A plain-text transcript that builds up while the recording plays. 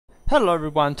Hello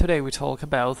everyone, today we talk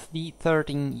about the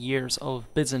 13 years of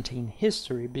Byzantine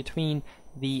history between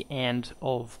the end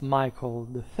of Michael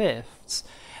V's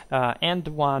and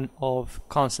the one of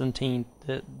Constantine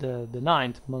the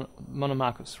Ninth,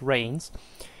 Monomachos reigns.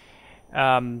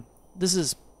 This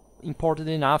is important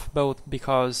enough both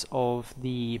because of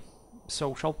the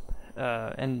social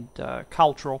and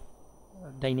cultural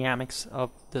dynamics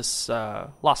of this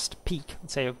last peak,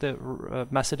 let's say, of the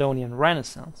Macedonian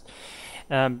Renaissance.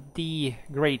 The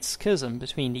Great Schism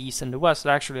between the East and the West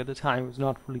actually at the time was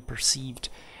not really perceived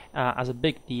as a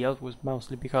big deal. It was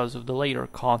mostly because of the later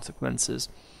consequences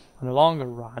in the longer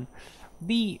run.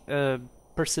 The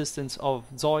persistence of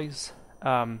Zois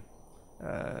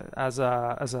as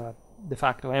a de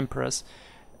facto empress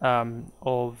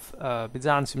of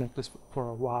Byzantium, at least for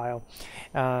a while.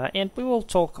 And we will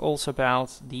talk also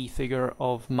about the figure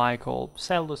of Michael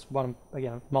Psellos, one of,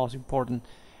 again, the most important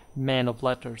men of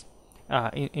letters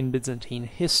in Byzantine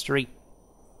history.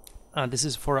 This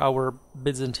is for our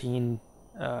Byzantine,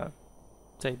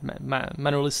 say,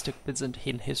 manualistic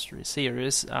Byzantine history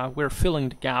series. We're filling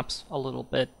the gaps a little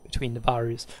bit between the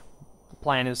various. The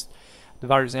plan is the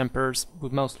various emperors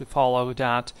would mostly follow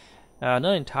that, not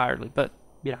entirely, but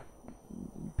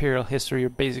imperial history, you're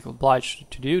basically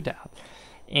obliged to do that,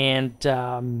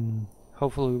 and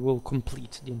hopefully we'll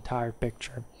complete the entire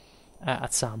picture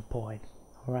at some point.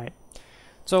 All right,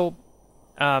 so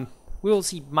we will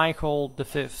see Michael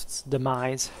V's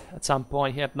demise at some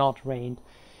point. He had not reigned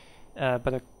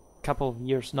but a couple of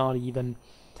years, not even,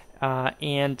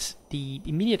 and the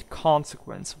immediate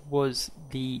consequence was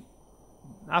the,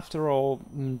 after all,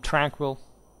 tranquil,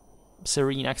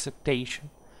 serene acceptation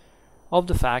of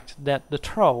the fact that the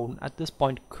throne at this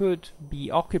point could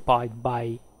be occupied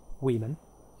by women.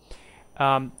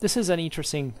 This is an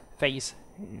interesting phase.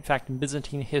 In fact, in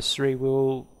Byzantine history,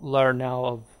 we'll learn now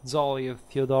of Zoe, of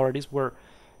Theodora. These were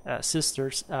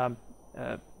sisters,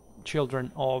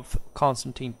 children of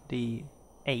Constantine the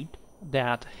Eighth.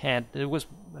 That had, it was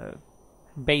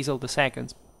Basil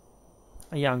II's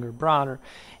a younger brother,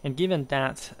 and given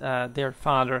that their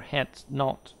father had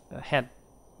not had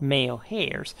male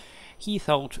heirs, he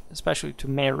thought especially to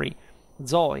marry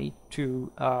Zoe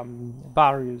to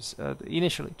various,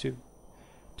 initially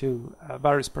to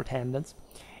various pretendants,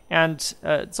 and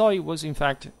Zoe was in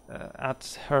fact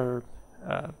at her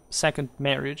second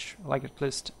marriage, like at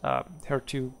least her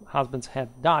two husbands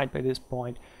had died by this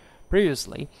point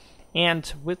previously,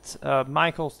 and with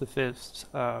Michael V's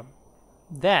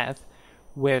death,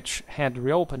 which had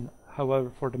reopened, however,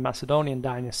 for the Macedonian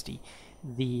dynasty,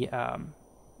 the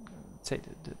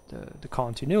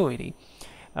continuity.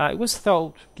 It was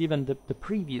thought, given the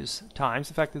previous times,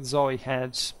 the fact that Zoe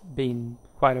had been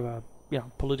quite of a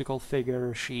political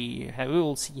figure, we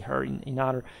will see her in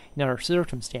other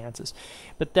circumstances,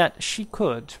 but that she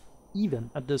could, even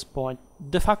at this point,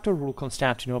 de facto rule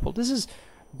Constantinople. This is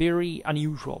very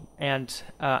unusual and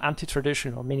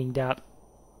anti-traditional, meaning that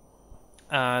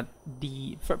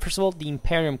first of all, the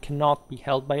imperium cannot be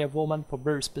held by a woman for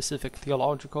very specific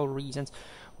theological reasons.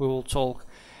 We will talk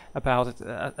about it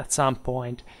at some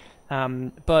point,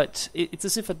 but it's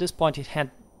as if at this point it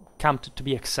had come to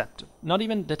be accepted. Not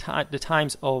even the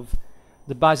times of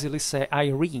the Basilissa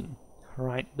Irene,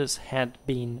 right? This had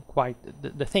been quite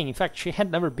the thing. In fact, she had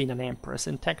never been an empress,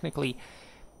 and technically,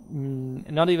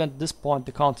 not even at this point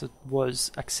the concept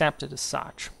was accepted as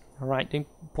such. All right, the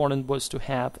important was to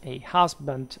have a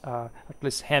husband, at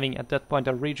least having at that point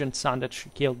a regent son that she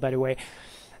killed, by the way.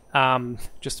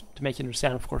 Just to make you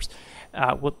understand, of course,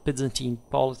 what Byzantine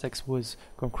politics was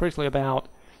concretely about.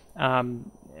 But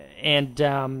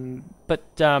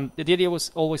the idea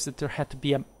was always that there had to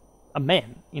be a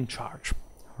man in charge.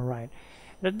 All right.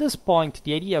 And at this point,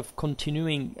 the idea of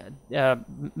continuing the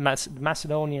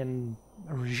Macedonian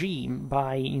regime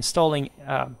by installing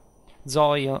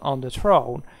Zoe on the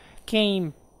throne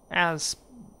came as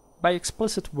by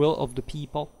explicit will of the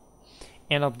people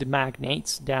and of the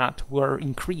magnates that were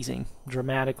increasing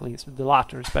dramatically, the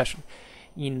latter especially,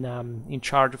 in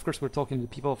charge. Of course, we're talking to the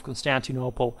people of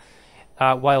Constantinople,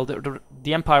 while the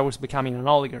empire was becoming an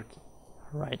oligarchy,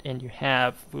 right? And you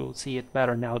have, we'll see it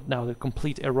better now the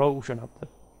complete erosion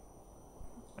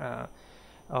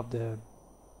of the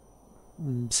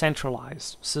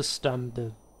centralized system,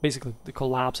 basically the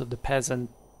collapse of the peasant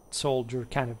soldier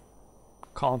kind of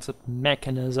concept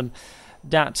mechanism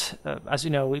that, as you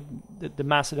know, the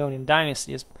Macedonian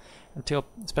dynasties, until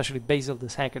especially Basil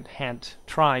II, had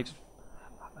tried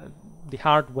the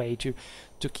hard way to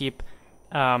keep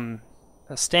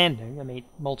standing. I made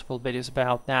multiple videos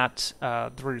about that.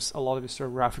 There is a lot of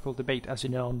historiographical debate, as you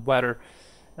know, on whether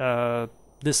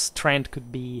this trend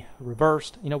could be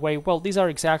reversed in a way. Well, these are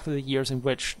exactly the years in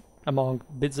which, among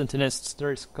Byzantinists,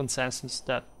 there is consensus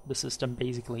that the system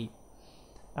basically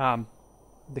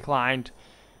declined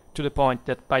to the point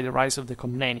that by the rise of the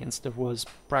Komnenians, there was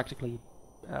practically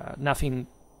nothing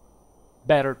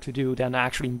better to do than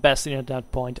actually investing at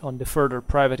that point on the further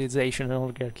privatization and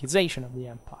oligarchization of the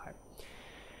empire.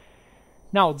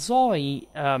 Now, Zoe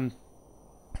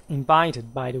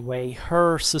invited, by the way,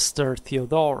 her sister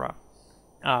Theodora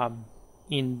at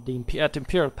the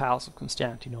Imperial Palace of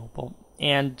Constantinople,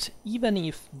 and even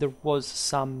if there was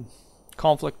some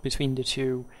conflict between the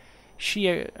two, she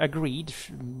agreed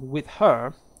with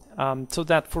her, so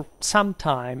that for some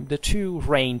time the two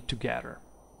reigned together.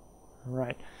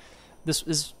 Right. This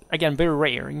is again very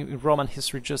rare in Roman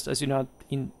history. Just as you know,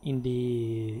 in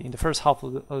the first half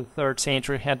of the 3rd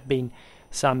century had been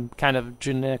some kind of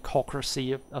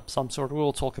gynecocracy of some sort. We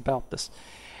will talk about this.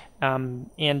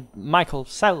 And Michael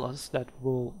Psellos, that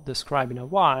we'll describe in a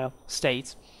while,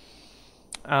 states,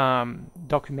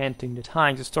 documenting the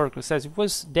times historically, says it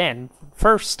was then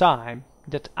first time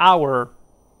that our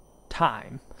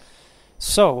time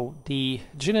saw the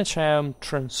Gynoeceum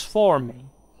transforming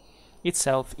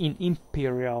itself in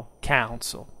imperial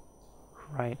council,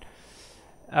 right?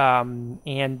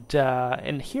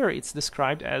 And here it's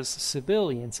described as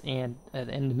civilians and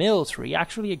the military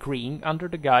actually agreeing under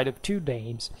the guide of two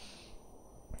dames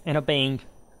and obeying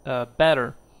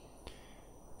better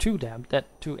to them than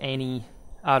to any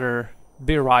other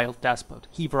virile despot.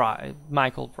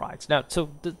 Michael writes. Now,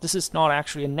 so this is not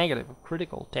actually a negative or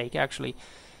critical take. Actually,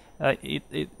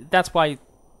 that's why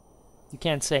you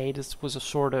can't say this was a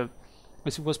sort of,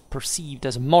 this was perceived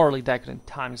as a morally decadent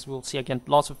time. As we'll see again,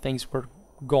 lots of things were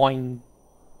going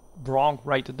wrong,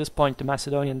 right? At this point, the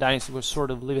Macedonian dynasty was sort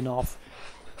of living off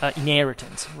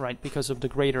inheritance, right, because of the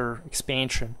greater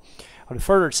expansion of the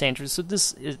further centuries. So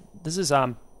this is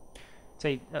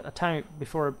say a time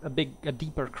before a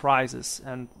deeper crisis,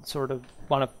 and sort of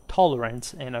one of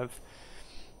tolerance and of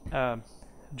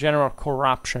general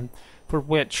corruption, for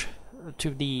which to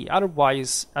the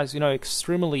otherwise, as you know,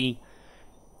 extremely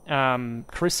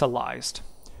crystallized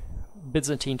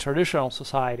Byzantine traditional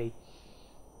society,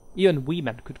 even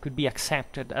women could be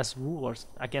accepted as rulers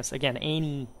against, again,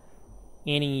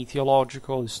 any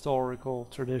theological, historical,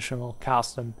 traditional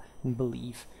custom and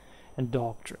belief and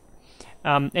doctrine.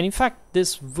 And in fact,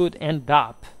 this would end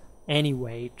up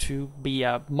anyway to be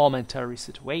a momentary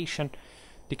situation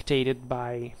dictated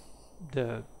by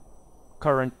the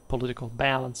current political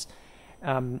balance.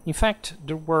 In fact,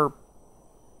 there were,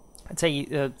 I'd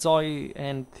say, Zoe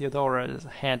and Theodora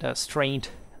had a strained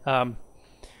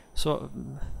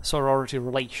sorority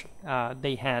relation.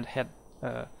 They had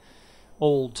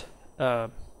old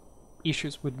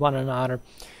issues with one another.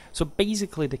 So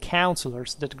basically, the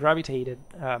counselors that gravitated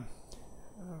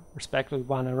respectively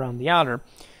one around the other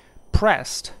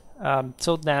pressed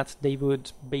so that they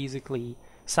would basically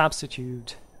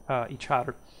substitute each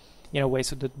other in a way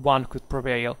so that one could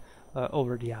prevail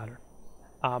over the other.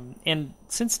 And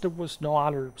since there was no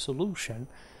other solution,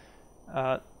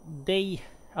 they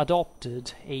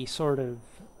adopted a sort of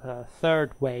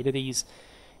third way, that is,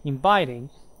 inviting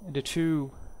the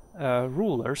two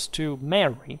rulers to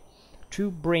marry to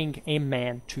bring a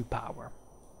man to power,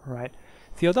 right?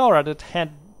 Theodora, that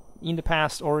had in the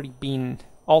past already been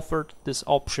offered this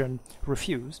option,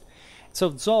 refused.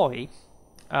 So Zoe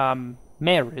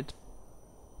married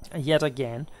yet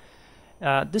again,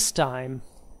 this time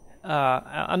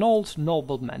an old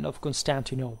nobleman of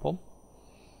Constantinople,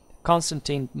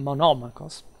 Constantine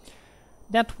Monomachos,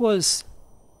 that was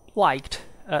liked,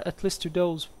 at least to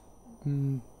those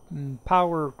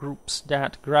power groups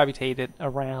that gravitated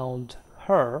around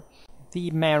her. The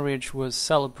marriage was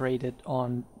celebrated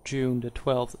on June the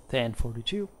 12th,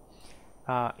 1042.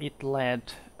 It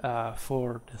led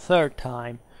for the third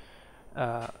time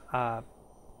at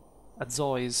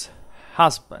Zoe's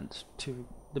husband to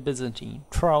the Byzantine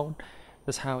throne.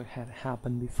 That's how it had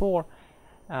happened before.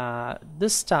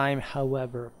 This time,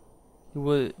 however,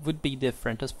 would be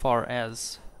different as far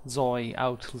as Zoe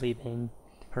outliving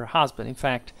her husband. In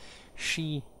fact,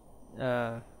 she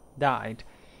died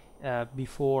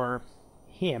before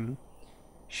him.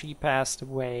 She passed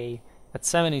away at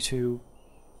 72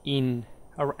 in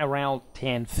around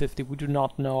 1050. We do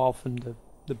not know often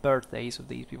the birthdays of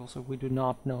these people, so we do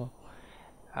not know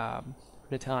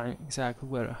the time exactly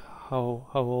how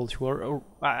old she was, or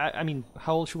I mean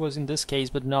how old she was in this case,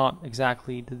 but not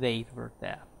exactly the date of her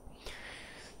death.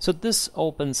 So this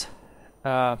opens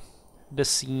the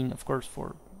scene, of course,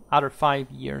 for other 5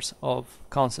 years of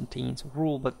Constantine's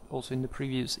rule, but also in the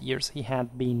previous years he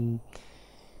had been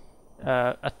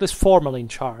at least formally in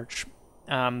charge.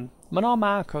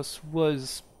 Monomachos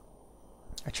was,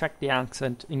 I checked the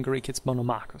accent, in Greek it's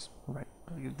Monomachos, right?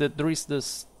 There is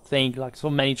this thing, like so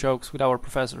many jokes with our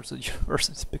professors at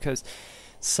universities, because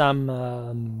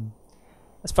some,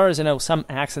 as far as I know, some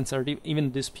accents are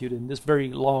even disputed in this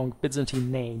very long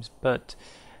Byzantine names, but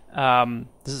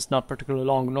this is not particularly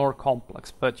long nor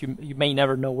complex, but you may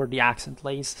never know where the accent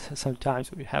lays sometimes,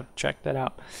 so you have to check that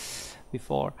out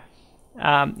before.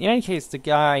 In any case, the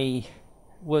guy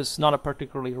was not a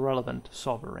particularly relevant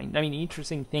sovereign. I mean,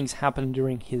 interesting things happened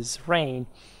during his reign,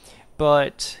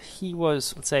 but he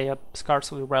was, let's say, a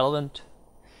scarcely relevant,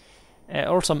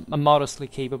 or a modestly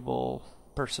capable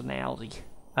personality.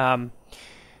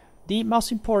 The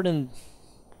most important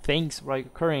things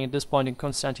occurring at this point in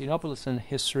Constantinopolitan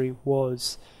history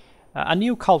was a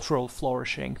new cultural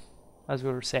flourishing, as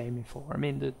we were saying before. I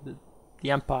mean,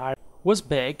 the empire was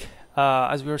big,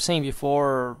 as we were saying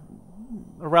before,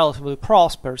 relatively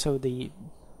prosperous, so the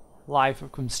life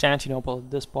of Constantinople at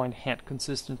this point had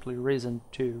consistently risen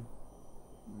to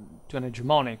an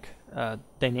hegemonic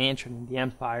dimension in the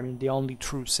empire. I mean, the only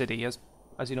true city, as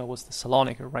you know, was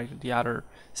Thessalonica, right? The other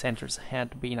centers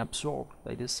had been absorbed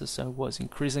by this system, was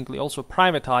increasingly also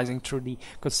privatizing through the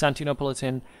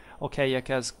Constantinopolitan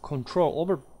Okiakas control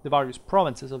over the various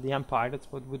provinces of the empire.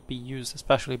 That's what would be used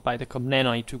especially by the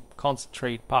Komnenoi to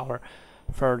concentrate power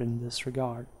further in this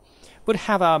regard. Would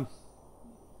have a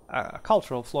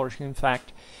cultural flourishing, in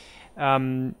fact.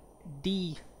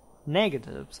 The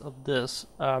negatives of this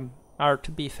are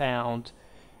to be found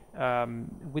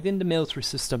within the military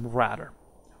system rather.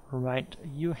 Right,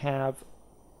 you have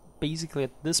basically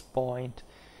at this point,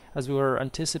 as we were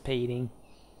anticipating,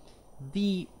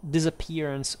 the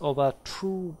disappearance of a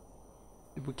true,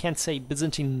 we can't say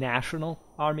Byzantine national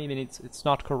army. I mean, it's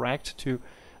not correct to,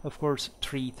 of course,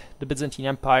 treat the Byzantine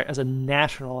Empire as a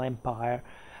national empire,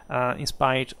 in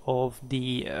spite of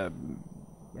the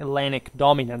Hellenic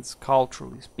dominance,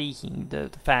 culturally speaking. The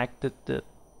fact that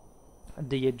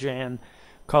the Aegean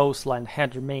coastline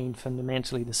had remained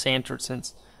fundamentally the center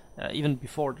since even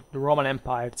before the Roman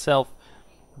Empire itself,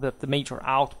 the major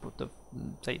output of,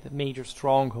 say, the major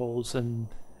strongholds and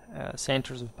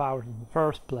centers of power in the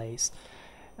first place.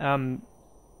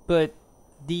 But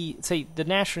the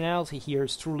nationality here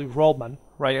is truly Roman,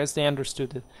 right, as they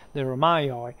understood the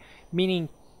Romaioi, meaning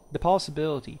the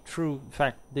possibility, through in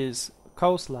fact this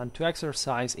coastline, to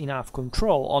exercise enough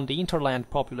control on the interland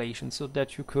population so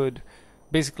that you could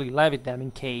basically levy them in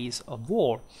case of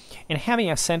war. And having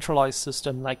a centralized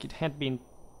system like it had been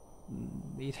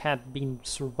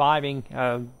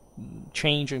surviving,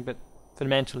 changing, but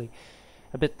fundamentally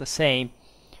a bit the same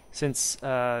since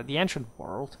the ancient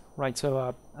world, right?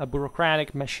 So a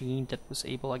bureaucratic machine that was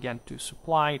able again to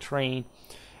supply, train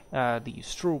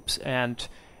these troops, and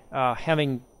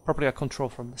having properly a control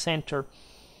from the center.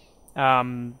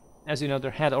 As you know,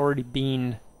 there had already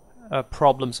been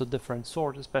problems of different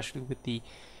sorts, especially with the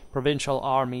provincial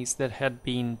armies that had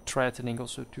been threatening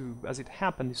also to, as it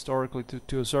happened historically, to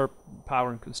usurp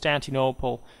power in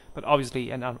Constantinople, but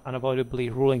obviously and unavoidably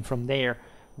ruling from there,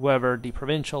 whoever the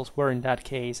provincials were in that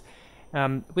case,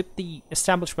 with the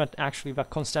establishment actually of a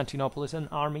Constantinopolitan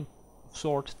army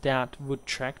sort that would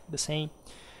check the same.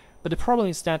 But the problem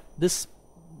is that this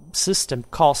system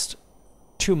cost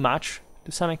too much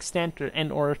to some extent,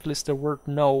 and or at least there was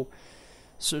no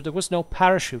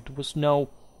parachute, there was no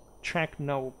check,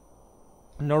 no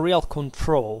real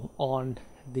control on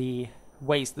the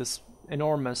ways this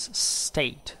enormous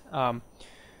state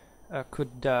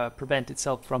could prevent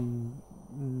itself from,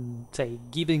 say,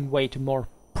 giving way to more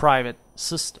private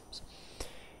systems.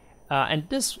 And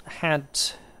this had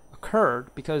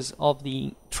occurred because of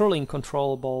the truly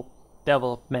uncontrollable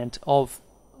development of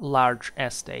large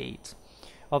estates,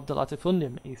 of the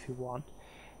latifundium, if you want.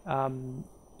 And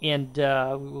we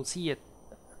will see it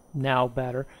now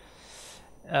better.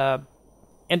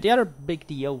 And the other big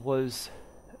deal was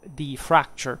the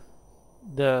fracture,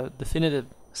 the definitive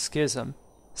schism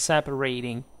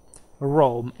separating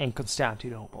Rome and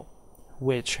Constantinople,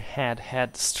 which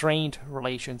had strained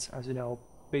relations, as you know,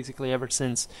 basically ever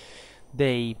since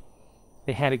they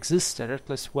had existed, at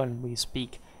least when we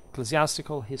speak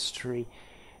ecclesiastical history,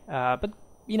 but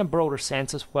in a broader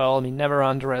sense as well. I mean, never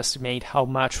underestimate how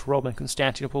much Rome and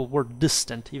Constantinople were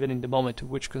distant, even in the moment to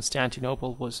which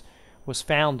Constantinople was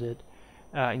founded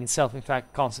in itself. In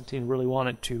fact, Constantine really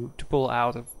wanted to pull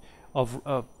out of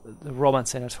the Roman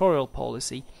senatorial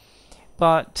policy.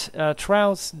 But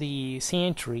throughout the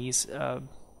centuries, it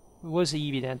was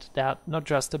evident that not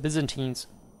just the Byzantines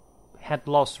had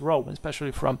lost Rome,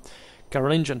 especially from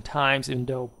Carolingian times, even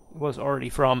though it was already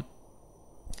from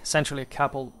essentially a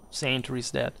couple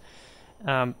centuries that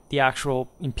the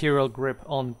actual imperial grip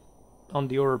on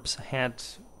the urbs had,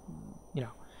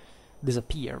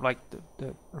 disappeared. Like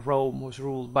the Rome was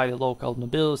ruled by the local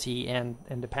nobility, and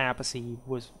the papacy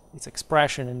was its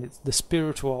expression and the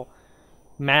spiritual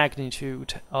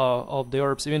magnitude of the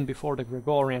urbs, even before the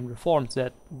Gregorian reforms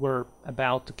that were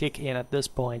about to kick in at this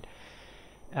point,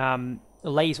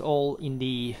 lays all in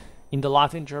the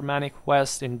Latin Germanic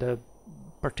West, in the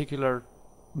particular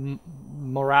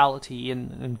morality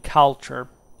and culture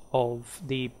of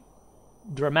the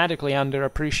dramatically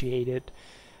underappreciated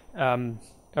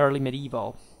early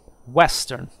medieval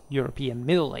Western European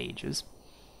Middle Ages.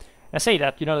 I say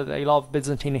that, that I love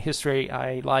Byzantine history,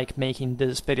 I like making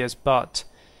these videos, but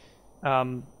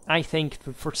I think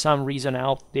for some reason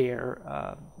out there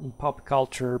in pop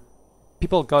culture,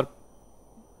 people got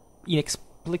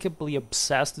inexplicably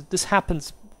obsessed. This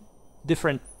happens,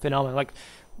 different phenomena. Like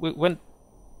when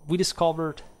we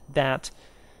discovered that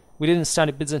we didn't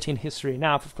study Byzantine history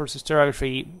enough, of course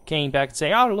historiography came back and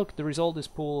say, oh look, the result is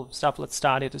full of stuff, let's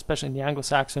study it, especially in the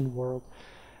Anglo-Saxon world.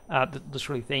 Those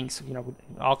really things, with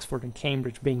Oxford and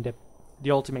Cambridge being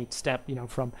the ultimate step,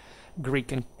 from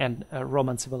Greek and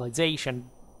Roman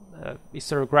civilization,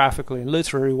 historiographically and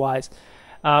literary-wise.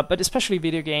 But especially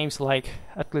video games, like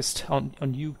at least on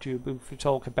YouTube, if you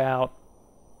talk about,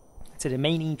 let's say, the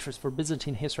main interest for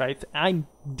Byzantine history, I'm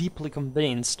deeply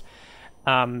convinced,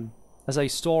 as a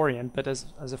historian, but as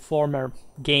a former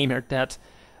gamer, that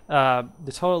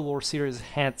the Total War series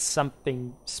had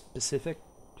something specific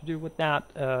to do with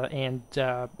that, and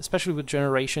especially with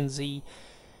Generation Z,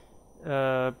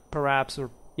 perhaps, or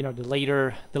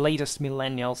the latest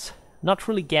millennials, not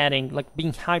really getting, like,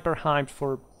 being hyper hyped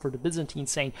for the Byzantines,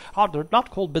 saying, oh, they're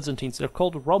not called Byzantines, they're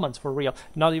called Romans for real,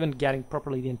 not even getting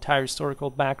properly the entire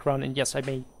historical background. And yes, I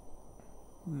made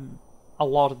a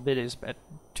lot of videos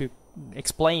to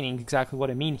explaining exactly what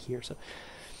I mean here. So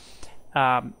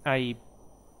I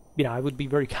would be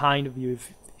very kind of you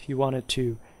if you wanted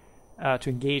to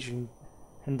engage in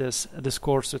this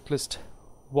course, at least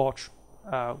watch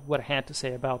what I had to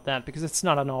say about that, because it's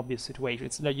not an obvious situation.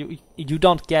 It's you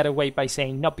don't get away by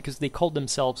saying no because they call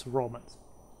themselves Romans,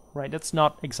 right? That's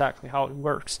not exactly how it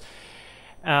works.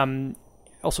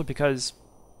 Also because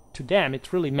to them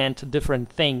it really meant a different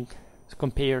thing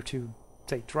compared to,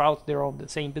 say, throughout their own the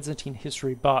same Byzantine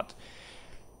history, but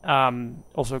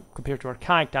also compared to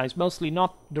archaic times, mostly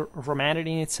not the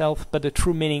Romanity in itself, but the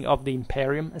true meaning of the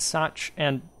imperium as such,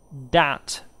 and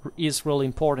that is really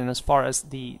important as far as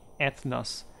the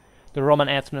ethnos, the Roman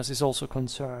ethnos, is also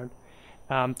concerned.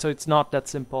 So it's not that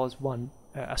simple as one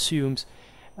assumes.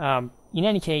 In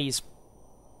any case,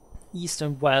 East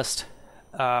and West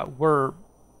were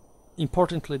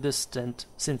importantly distant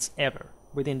since ever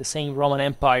within the same Roman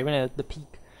Empire, even at the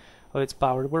peak of its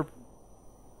power. They were,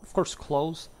 of course,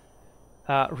 close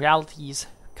realities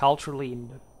culturally in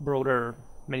the broader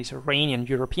Mediterranean,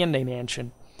 European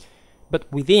dimension,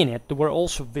 but within it they were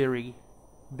also very,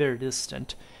 very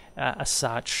distant as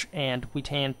such, and we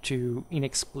tend to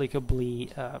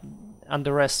inexplicably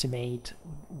underestimate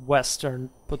Western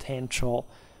potential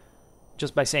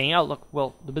just by saying, oh look,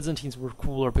 well, the Byzantines were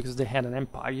cooler because they had an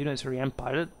empire, unitary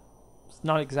empire. It's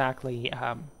not exactly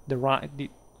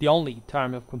the only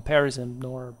term of comparison,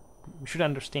 nor we should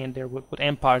understand there what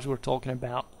empires we're talking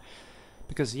about,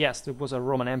 because yes, there was a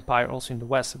Roman Empire also in the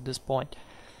West at this point,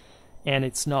 and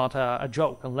it's not a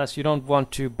joke, unless you don't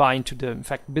want to buy into the, in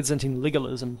fact, Byzantine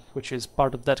legalism, which is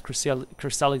part of that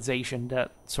crystallization that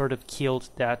sort of killed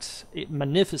that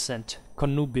magnificent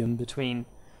connubium between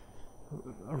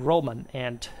Roman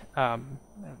and,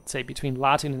 say, between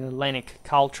Latin and Hellenic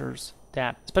cultures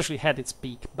that especially had its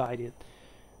peak by the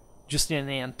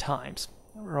Justinian times,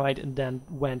 right, and then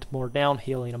went more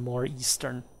downhill in a more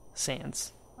Eastern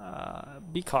sense,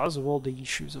 because of all the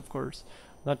issues, of course,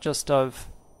 not just of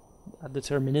a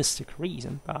deterministic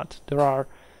reason, but there are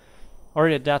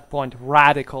already at that point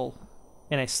radical,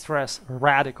 and I stress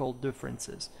radical,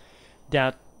 differences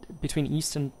that between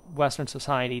East and Western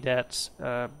society that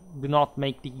do not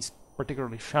make these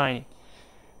particularly shining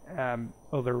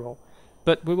overall.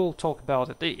 But we will talk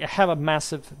about it. I have a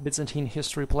massive Byzantine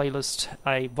history playlist.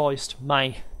 I voiced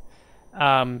my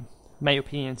my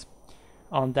opinions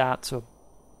on that, so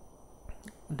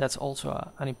that's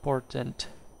also an important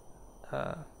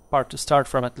part to start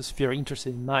from, at least if you're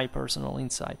interested in my personal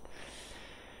insight.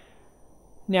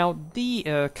 Now,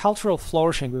 the cultural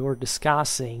flourishing we were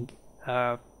discussing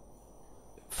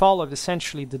followed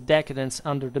essentially the decadence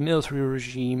under the military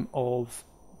regime of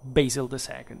Basil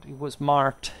II. It was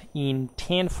marked in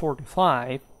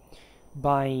 1045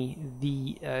 by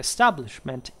the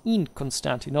establishment in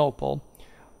Constantinople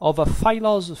of a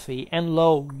philosophy and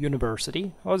law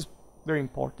university. It was very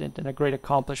important and a great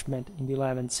accomplishment in the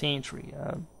 11th century.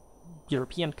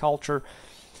 European culture.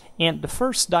 And the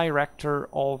first director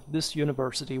of this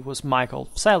university was Michael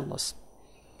Psellos,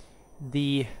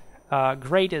 the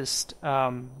greatest,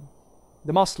 the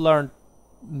most learned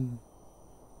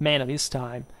man of his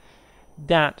time,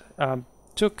 that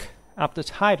took up the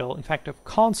title, in fact, of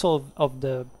consul of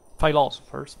the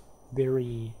philosophers,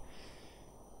 very,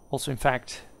 also in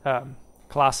fact,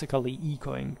 classically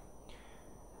echoing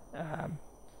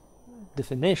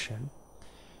definition.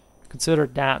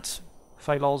 Considered that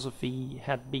philosophy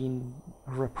had been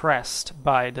repressed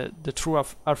by the true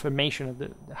affirmation of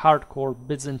the hardcore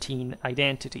Byzantine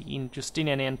identity in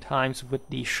Justinian times, with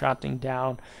the shutting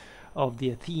down of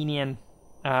the Athenian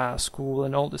school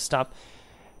and all this stuff.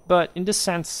 But in this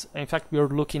sense, in fact, we are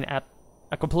looking at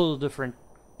a completely different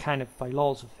kind of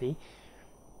philosophy,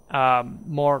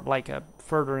 more like a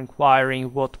further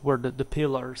inquiring what were the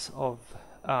pillars of,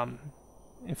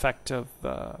 in fact, of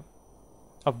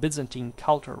Byzantine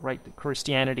culture, right?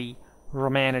 Christianity,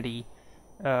 Romanity,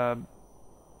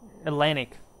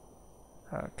 Hellenic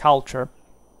culture,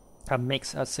 a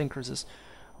mix, a synthesis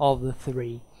of the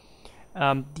three.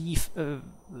 The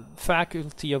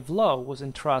faculty of law was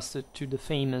entrusted to the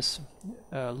famous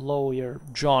lawyer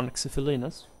John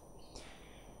Xiphilinus.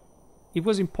 It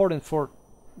was important for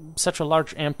such a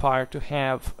large empire to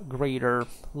have greater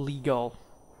legal,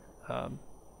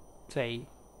 say,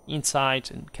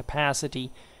 insight and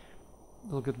capacity.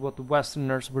 Look at what the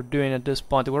Westerners were doing at this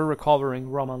point. They were recovering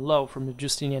Roman law from the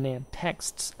Justinian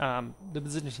texts. The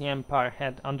Byzantine Empire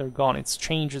had undergone its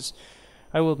changes.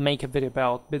 I will make a video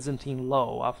about Byzantine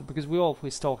law after, because we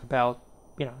always talk about,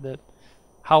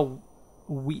 how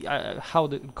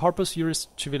the Corpus Juris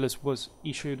Civilis was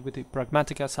issued with the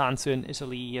Pragmatica Sansu in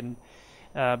Italy and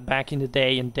back in the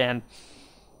day, and then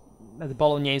the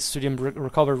Bolognese Studium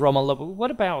recovered Roman law. But what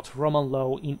about Roman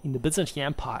law in the Byzantine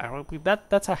Empire?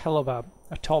 That's a hell of a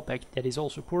topic that is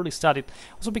also poorly studied,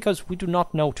 also because we do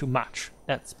not know too much.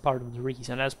 That's part of the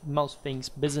reason, as most things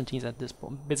Byzantine at this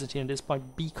point,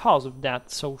 because of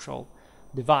that social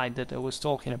divide that I was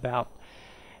talking about.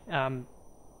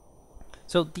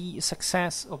 So the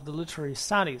success of the literary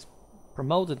studies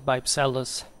promoted by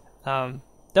Psellos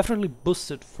definitely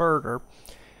boosted further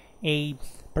a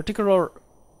particular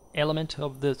element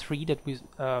of the three that we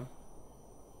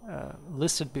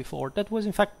listed before. That was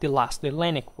in fact the last, the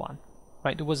Hellenic one,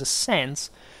 right? There was a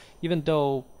sense, even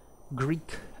though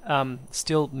Greek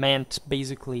still meant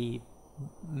basically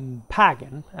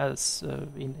pagan, as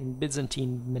in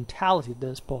Byzantine mentality at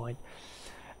this point,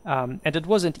 and it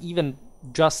wasn't even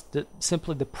just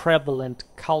simply the prevalent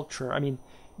culture. I mean,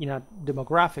 in a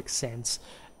demographic sense,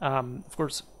 of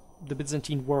course, the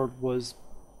Byzantine world was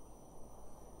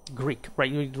Greek,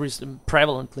 right? It was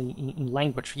prevalently in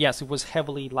language. Yes, it was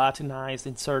heavily Latinized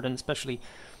in certain, especially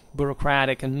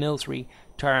bureaucratic and military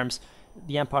terms.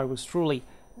 The empire was truly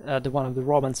the one of the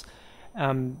Romans.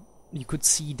 You could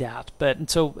see that. But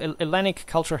so Hellenic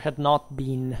culture had not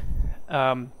been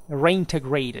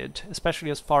reintegrated,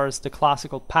 especially as far as the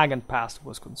classical pagan past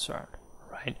was concerned,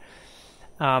 right?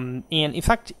 And in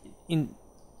fact, in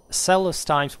Psellos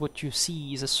times, what you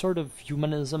see is a sort of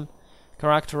humanism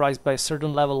characterized by a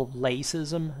certain level of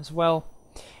laicism as well,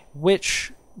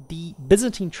 which the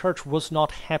Byzantine Church was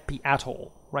not happy at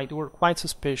all, right? They were quite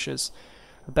suspicious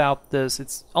about this.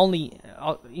 It's only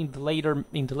in the late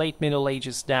Middle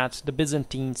Ages that the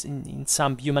Byzantines, in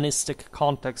some humanistic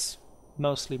context,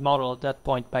 mostly modeled at that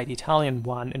point by the Italian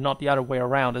one, and not the other way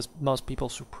around, as most people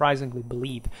surprisingly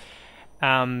believe,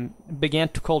 began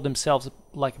to call themselves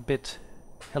like a bit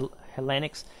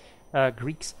Hellenics,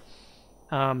 Greeks,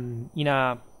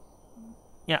 at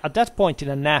that point in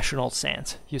a national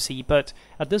sense, you see. But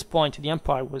at this point, the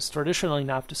empire was traditional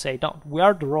enough to say, no, we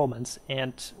are the Romans,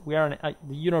 and we are the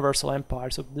universal empire,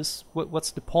 so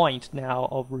what's the point now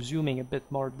of resuming a bit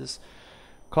more this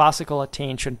classical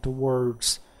attention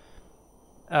towards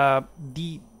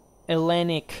the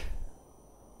Hellenic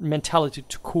mentality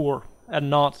to core, and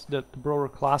not the broader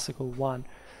classical one,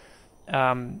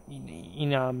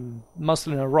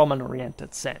 mostly in a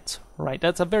Roman-oriented sense, right?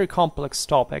 That's a very complex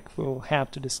topic. We'll have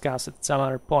to discuss at some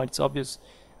other point. It's obvious,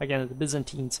 again, that the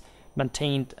Byzantines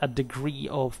maintained a degree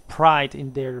of pride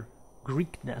in their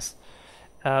Greekness,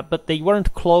 but they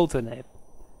weren't clothed in it,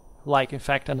 like, in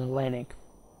fact, an Hellenic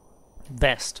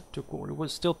vest to core. It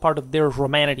was still part of their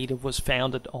Romanity that was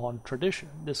founded on tradition.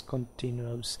 This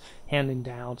continuous handing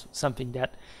down something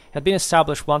that had been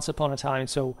established once upon a time,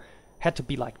 so had to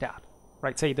be like that.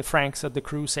 Right, say the Franks at the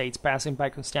Crusades passing by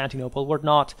Constantinople were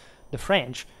not the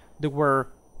French, they were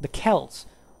the Celts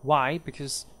Why?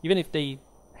 Because even if they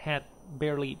had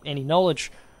barely any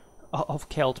knowledge of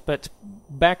Celt, but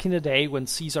back in the day when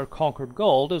Caesar conquered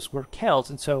Gaul, those were Celts,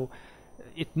 and so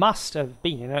it must have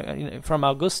been, from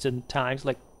Augustan times,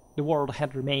 like the world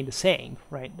had remained the same,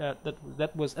 right?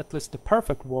 That was at least the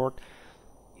perfect world.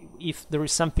 If there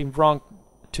is something wrong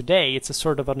today, it's a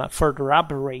sort of a further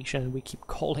aberration. We keep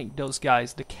calling those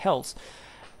guys the Celts.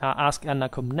 Ask Anna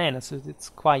Komnene, so it's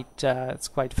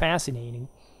quite fascinating,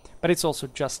 but it's also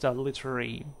just a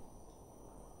literary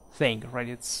thing, right?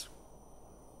 It's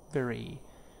very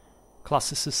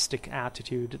classicistic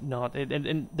attitude, not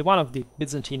and the one of the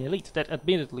Byzantine elite that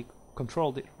admittedly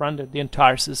controlled ran the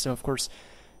entire system. Of course,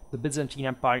 the Byzantine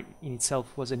Empire in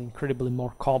itself was an incredibly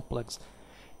more complex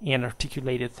and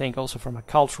articulated thing, also from a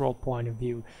cultural point of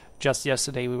view. Just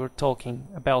yesterday we were talking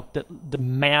about the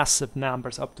massive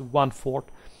numbers, up to 1/4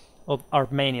 of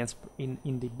Armenians in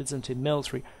the Byzantine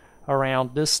military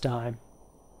around this time,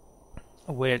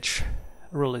 which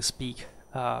really speak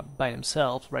by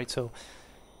themselves, right? So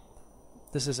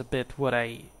this is a bit what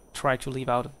I try to leave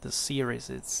out of this series.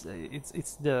 It's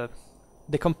the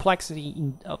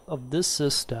complexity of this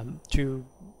system to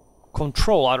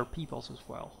control other peoples as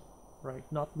well, right?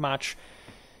 Not much,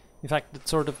 in fact, the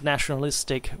sort of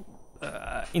nationalistic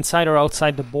inside or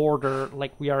outside the border,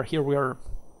 like we are here, we are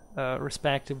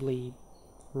respectively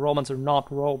Romans or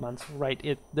not Romans,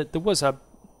 right? There was an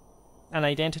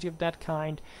identity of that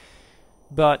kind,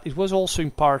 but it was also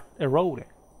in part eroded,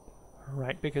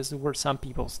 right? Because there were some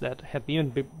peoples that had even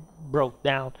been brought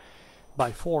down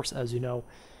by force, as you know.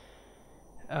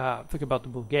 Think about the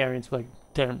Bulgarians, like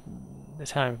the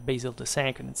time of Basil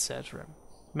II, etc.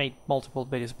 Made multiple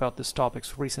videos about these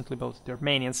topics recently, both the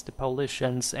Armenians, the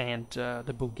Paulicians, and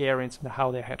the Bulgarians, and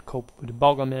how they had coped with the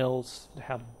Bogomils, they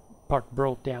had part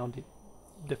brought down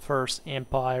the First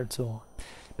Empire, and so on.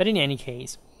 But in any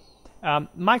case,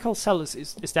 Michael Psellos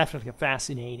is definitely a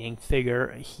fascinating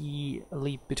figure. He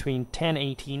lived between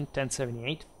 1018 and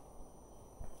 1078.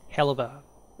 Hell of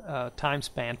a time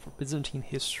span for Byzantine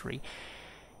history.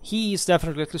 He is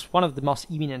definitely at least one of the most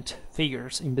eminent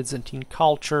figures in Byzantine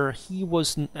culture. He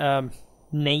was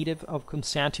native of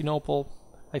Constantinople,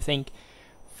 I think.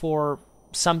 For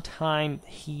some time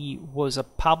he was a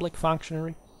public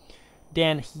functionary.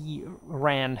 Then he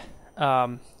ran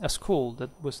a school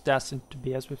that was destined to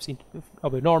be, as we've seen,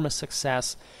 of enormous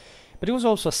success. But he was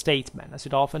also a statesman, as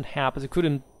it often happens. It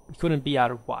couldn't be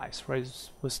otherwise, right?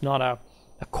 It was not a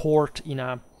court in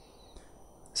a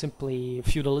simply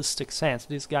feudalistic sense.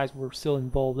 These guys were still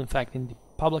involved, in fact, in the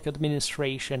public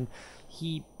administration.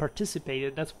 He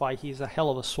participated, that's why he's a hell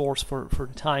of a source for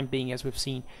the time being, as we've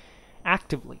seen,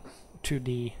 actively to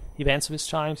the events of his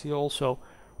times. He also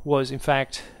was, in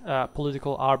fact, a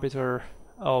political arbiter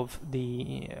of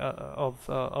the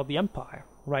empire,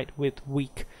 right, with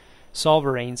weak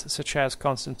sovereigns such as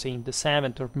Constantine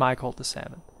VII or Michael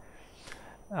VII.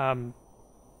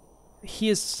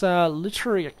 His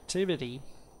literary activity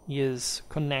is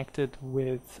connected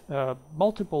with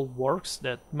multiple works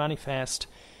that manifest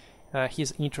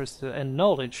his interest and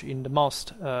knowledge in the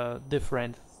most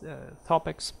different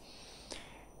topics.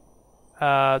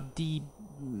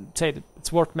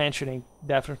 It's worth mentioning,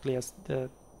 definitely, as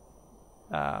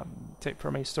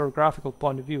from a historiographical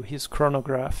point of view, his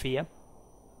Chronographia,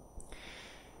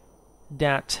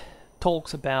 that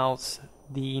talks about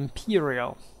the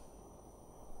imperial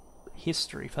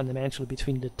history, fundamentally,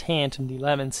 between the 10th and the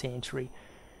 11th century,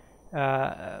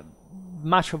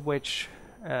 much of which,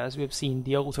 as we have seen,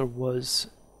 the author was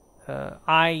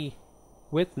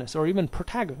eyewitness or even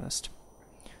protagonist.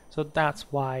 So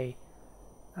that's why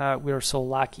we are so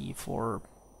lucky for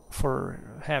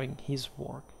having his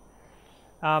work.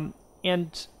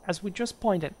 And as we just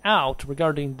pointed out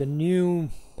regarding the new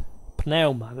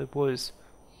pneuma that was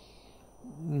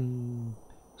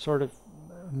sort of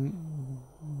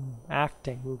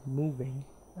acting or moving,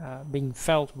 being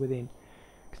felt within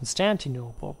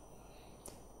Constantinople,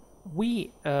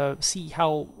 we see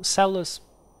how Psellos'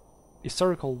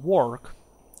 historical work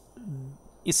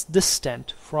is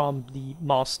distant from the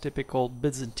most typical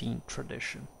Byzantine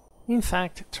tradition. In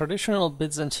fact, traditional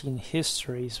Byzantine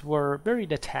histories were very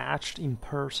detached,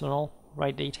 impersonal,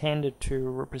 right? They tended to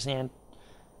represent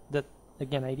that,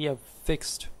 again, idea of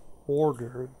fixed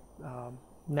order,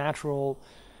 natural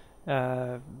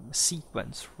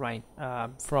sequence, right?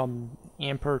 From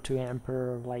emperor to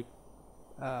emperor, like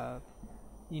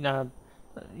in a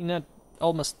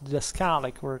almost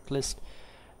didascalic, or at least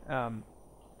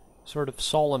sort of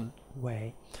solemn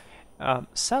way.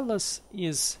 Psellos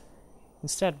is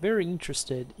instead very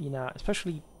interested in a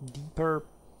especially deeper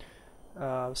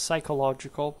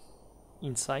psychological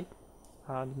insight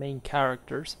the main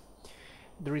characters,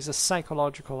 there is a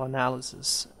psychological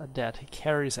analysis that he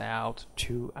carries out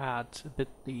to add a bit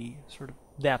the sort of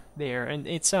depth there, and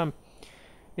it's a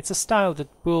style that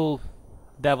will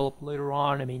develop later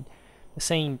on. I mean, the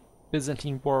same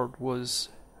Byzantine world was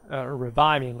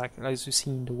reviving, like as you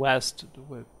see in the West,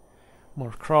 with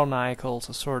more chronicles,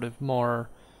 a sort of more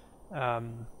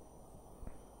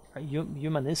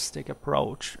humanistic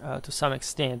approach to some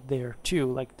extent there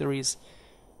too. Like there is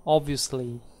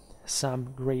obviously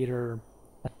some greater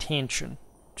attention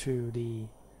to the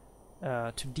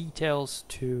to details,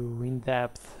 to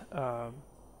in-depth,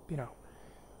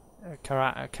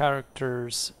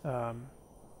 characters,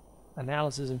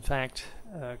 analysis, in fact,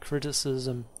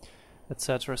 criticism,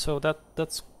 etc. So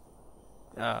that's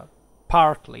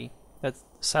partly that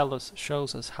Psellos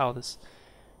shows us how this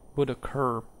would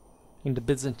occur in the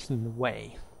Byzantine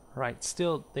way, right?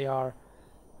 Still, they are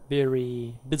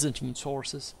very Byzantine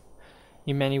sources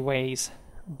in many ways,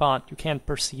 but you can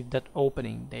perceive that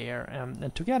opening there,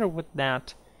 and together with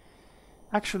that,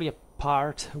 actually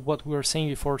apart what we were saying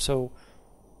before, so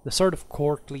the sort of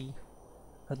courtly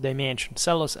dimension.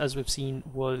 Psellos, as we've seen,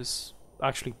 was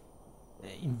actually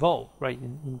involved, right,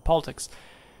 in politics,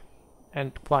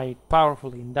 and quite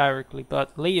powerfully, indirectly,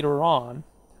 but later on,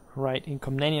 right, in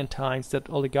Komnenian times, that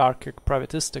oligarchic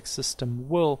privatistic system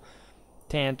will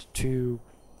tend to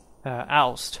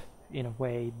oust, in a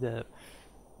way, the,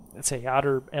 let's say,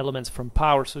 other elements from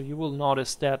power. So you will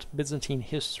notice that Byzantine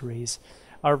histories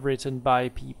are written by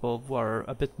people who are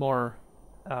a bit more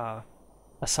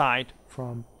aside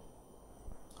from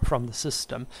the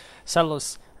system.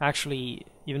 Psellos, actually,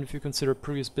 even if you consider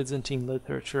previous Byzantine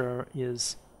literature,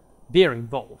 is very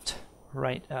involved,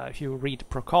 right? If you read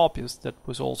Procopius, that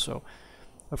was also,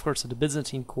 of course, at the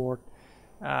Byzantine court,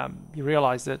 you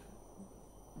realize that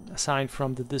aside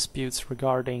from the disputes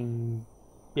regarding,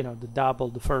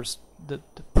 the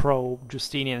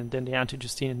pro-Justinian and then the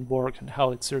anti-Justinian work and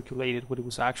how it circulated, what it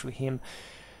was actually him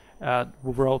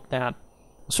who wrote that,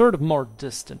 sort of more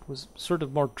distant, was sort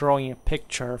of more drawing a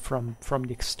picture from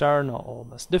the external,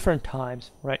 almost different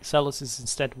times, right? Psellos is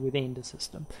instead within the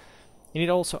system. And it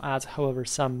also adds, however,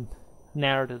 some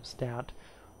narratives that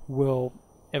will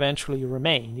eventually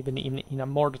remain, even in a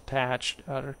more detached,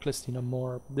 or at least in a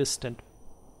more distant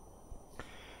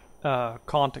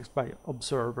context by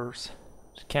observers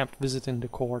who kept visiting the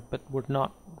court, but were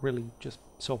not really just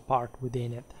so part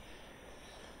within it.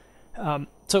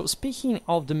 So speaking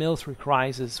of the military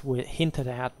crisis we hinted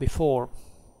at before,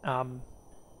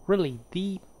 really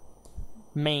the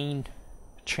main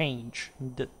change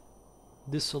in the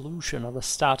dissolution of the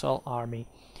statal army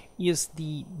is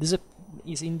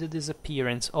in the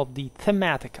disappearance of the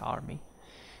thematic army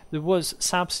that was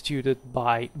substituted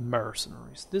by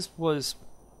mercenaries. This was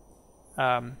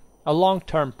a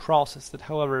long-term process that,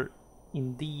 however,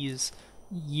 in these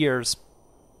years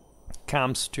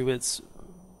comes to its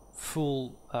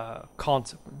full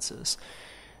consequences.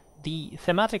 The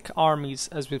thematic armies,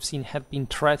 as we've seen, had been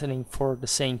threatening for the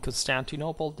same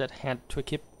Constantinople that had to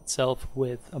equip itself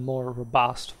with a more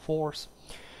robust force.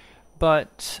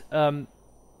 But let's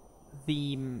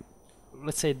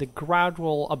say the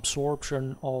gradual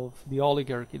absorption of the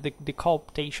oligarchy, the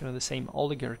cooptation of the same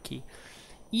oligarchy,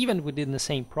 even within the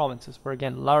same provinces, where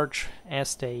again large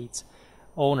estates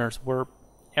owners were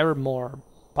ever more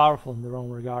powerful in their own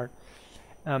regard,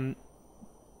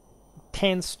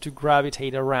 tends to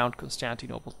gravitate around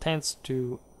Constantinople, tends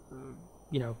to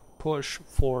push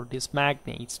for these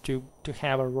magnates to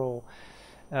have a role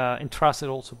entrusted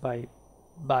also by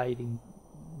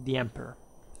the emperor,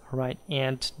 right?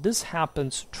 And this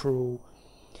happens through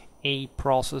a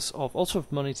process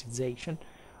of monetization,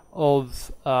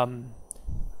 of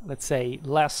let's say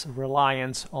less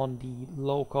reliance on the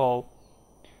local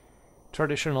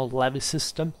traditional levy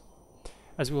system,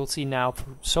 as we will see now,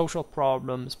 for social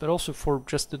problems, but also for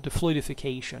just the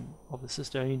fluidification of the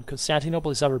system. I mean,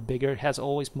 Constantinople is ever bigger, it has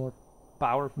always more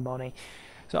power, money,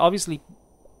 so obviously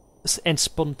and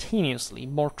spontaneously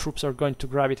more troops are going to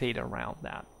gravitate around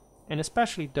that. And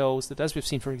especially those that, as we've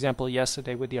seen, for example,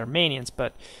 yesterday with the Armenians,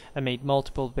 but I made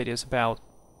multiple videos about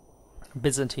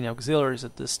Byzantine auxiliaries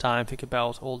at this time. Think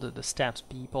about all the steppes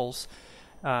peoples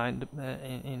in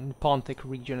the Pontic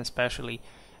region especially,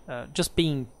 just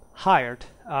being hired,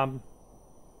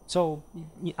 so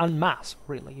en masse,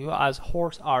 really, as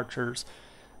horse archers,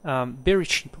 very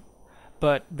cheap,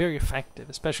 but very effective,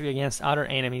 especially against other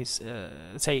enemies,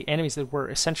 say enemies that were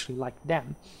essentially like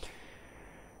them.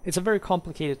 It's a very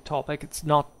complicated topic. It's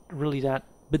not really that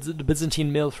the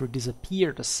Byzantine military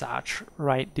disappeared as such,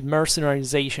 right? The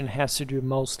mercenarization has to do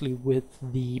mostly with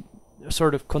the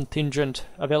sort of contingent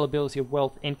availability of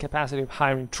wealth and capacity of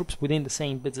hiring troops within the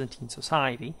same Byzantine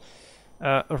society,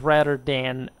 rather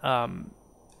than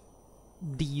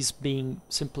these being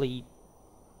simply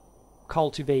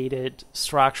cultivated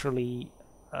structurally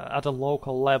at a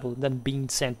local level and then being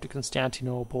sent to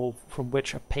Constantinople, from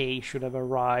which a pay should have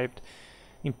arrived,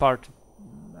 in part,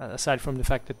 aside from the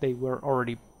fact that they were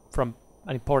already from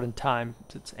an important time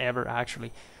it's ever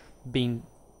actually been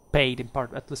paid, in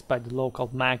part at least by the local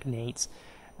magnates,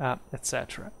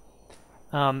 etc.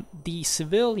 The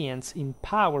civilians in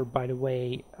power, by the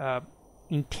way,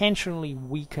 intentionally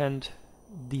weakened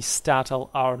the statal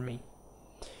army.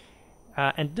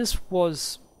 And this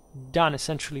was done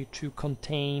essentially to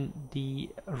contain the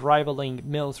rivaling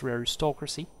military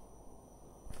aristocracy,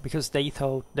 because they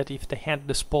thought that if they had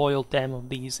despoiled them of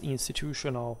these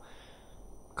institutional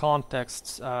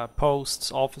contexts,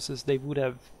 posts, offices, they would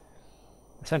have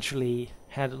essentially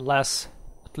had less,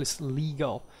 at least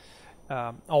legal,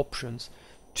 options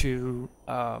to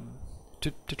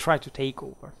try to take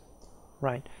over,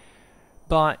 right?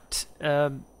 But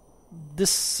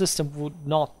this system would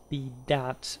not be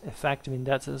that effective in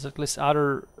that sense. At least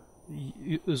other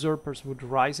usurpers would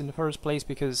rise in the first place,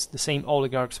 because the same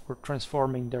oligarchs were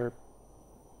transforming their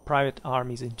private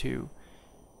armies into,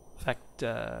 in fact,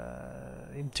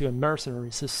 into a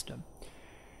mercenary system.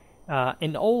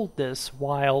 In all this,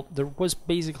 while there was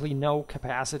basically no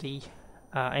capacity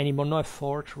anymore, no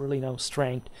effort, really no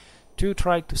strength, to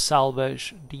try to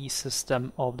salvage the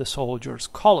system of the soldiers'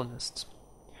 colonists.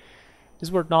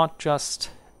 These were not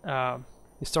just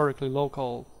historically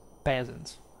local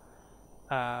peasants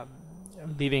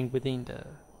living within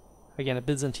the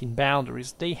Byzantine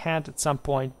boundaries. They had at some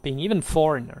point been even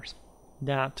foreigners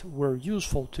that were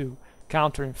useful to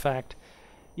counter, in fact,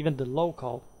 even the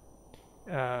local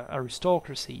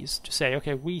aristocracies, to say,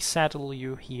 okay, we settle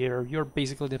you here, you're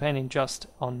basically depending just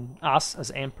on us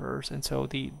as emperors, and so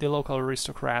the local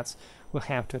aristocrats will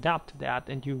have to adapt to that,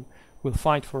 and you will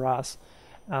fight for us.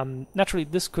 Naturally,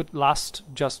 this could last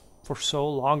just for so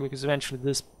long, because eventually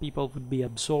these people would be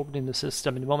absorbed in the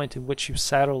system. In the moment in which you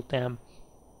settled them,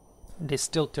 they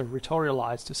still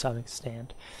territorialized to some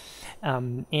extent.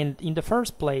 And in the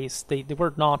first place, they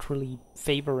were not really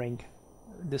favoring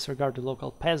this regard to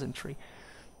local peasantry.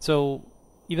 So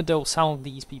even though some of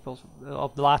these people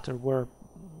of the latter were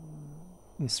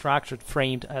structured,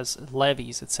 framed as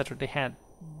levies, etc.,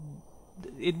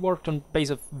 it worked on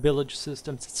base of village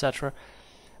systems, etc.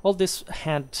 All this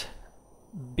had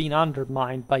been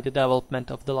undermined by the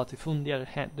development of the latifundia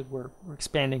that were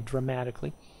expanding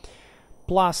dramatically.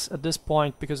 Plus, at this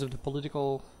point, because of the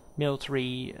political,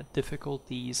 military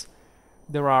difficulties,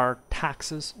 there are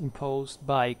taxes imposed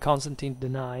by Constantine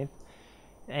IX,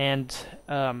 and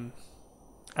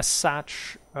as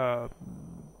such, there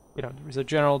is a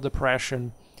general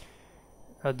depression.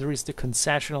 There is the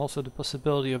concession, also the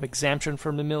possibility of exemption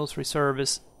from the military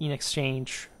service in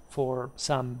exchange for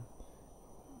some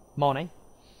money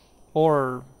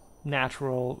or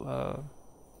natural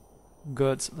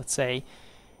goods, let's say,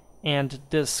 and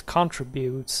this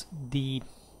contributes the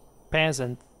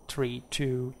peasantry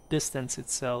to distance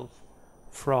itself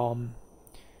from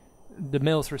the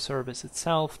military service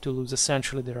itself, to lose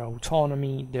essentially their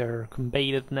autonomy, their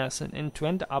combativeness, and to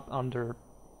end up under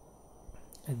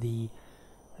the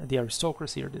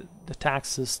aristocracy or the tax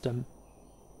system.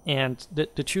 And the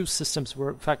two systems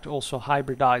were in fact also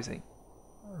hybridizing,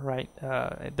 right?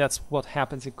 That's what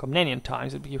happens in Komnenian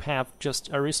times. You have just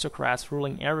aristocrats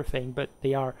ruling everything, but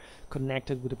they are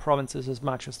connected with the provinces as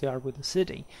much as they are with the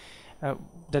city.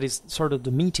 That is sort of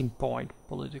the meeting point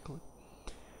politically.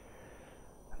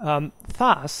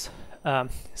 Thus,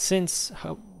 since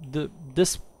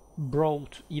this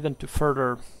brought even to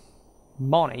further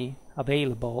money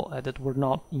available that were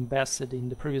not invested in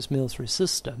the previous military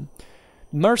system,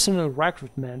 mercenary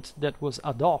recruitment that was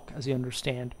ad hoc, as you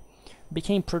understand,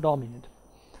 became predominant.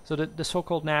 So the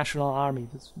so-called national army,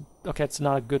 it's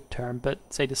not a good term, but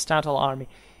say the statal army,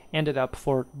 ended up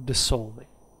for dissolving.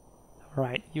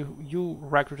 Right? You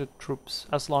recruited troops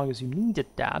as long as you needed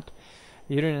that.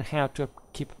 You didn't have to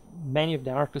keep many of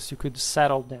them, because you could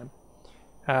settle them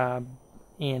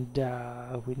and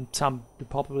in some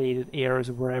depopulated areas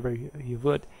or wherever you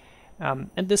would. And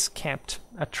this kept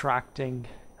attracting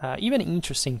even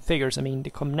interesting figures. I mean,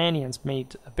 the Komnenians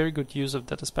made a very good use of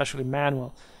that, especially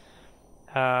Manuel,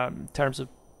 in terms of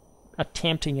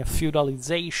attempting a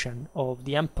feudalization of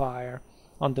the empire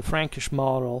on the Frankish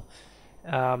model,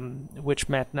 which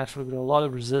met naturally with a lot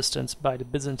of resistance by the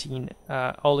Byzantine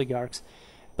oligarchs,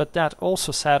 but that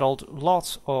also settled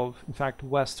lots of, in fact,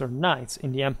 Western knights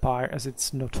in the empire, as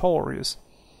it's notorious.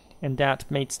 and that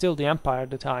made still the empire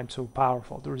at the time so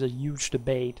powerful. There was a huge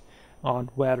debate on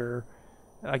whether,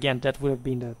 again, that would have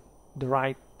been the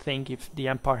right thing if the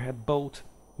empire had both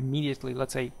immediately,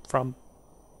 let's say from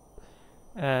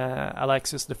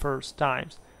Alexius the First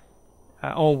times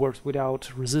onwards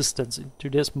without resistance to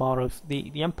this model. If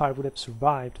the empire would have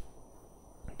survived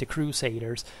the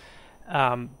Crusaders,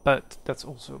 but that's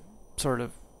also sort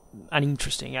of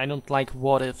uninteresting. I don't like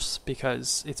what ifs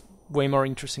because it's way more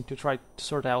interesting to try to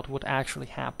sort out what actually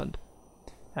happened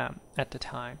at the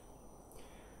time.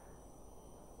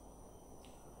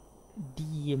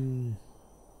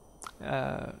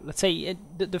 Let's say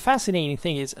the fascinating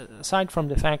thing is, aside from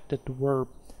the fact that there were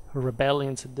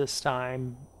rebellions at this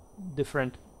time,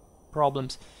 different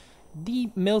problems, the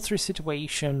military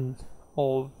situation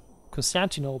of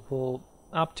Constantinople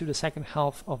up to the second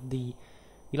half of the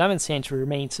 11th century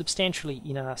remained substantially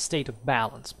in a state of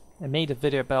balance. I made a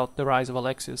video about the rise of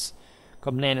Alexius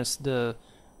Comnenus, the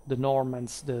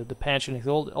Normans, the Paganics,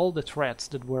 all the threats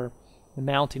that were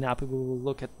mounting up. We will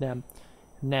look at them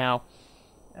now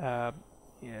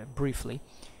briefly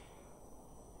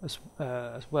as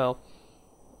well.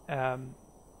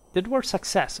 There were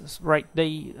successes, right?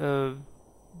 They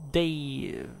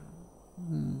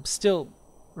still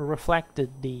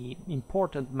reflected the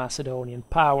important Macedonian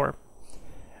power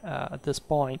at this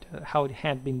point, how it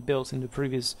had been built in the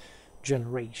previous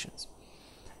generations.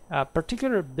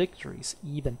 Particular victories,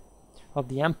 even, of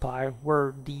the empire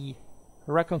were the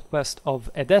reconquest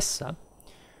of Edessa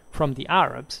from the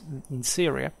Arabs in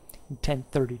Syria in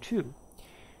 1032,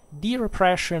 the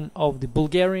repression of the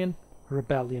Bulgarian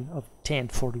rebellion of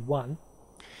 1041,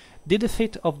 the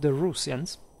defeat of the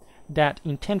Rusians that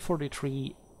in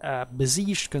 1043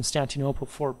 besieged Constantinople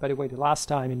for, by the way, the last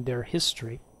time in their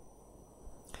history,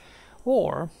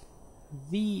 or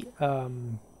the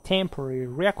temporary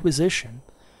reacquisition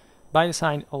by the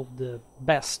side of the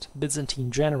best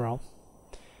Byzantine general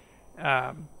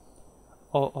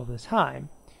of the time,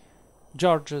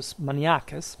 Georgius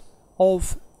Maniakes,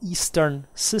 of eastern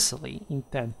Sicily in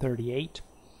 1038,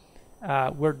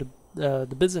 where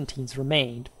the Byzantines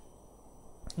remained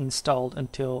installed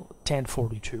until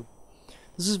 1042.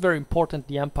 This is very important.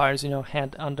 The empires,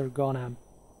 had undergone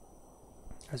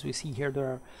as we see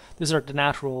here, these are the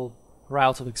natural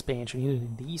routes of expansion, either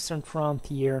in the eastern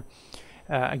frontier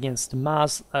against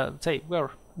the say,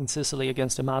 we're in Sicily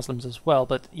against the Muslims as well,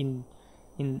 but in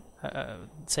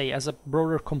say, as a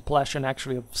broader completion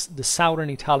actually of the southern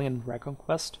Italian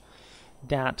reconquest,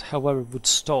 that, however, would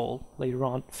stall later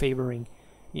on, favoring,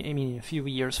 in a few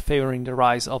years, favoring the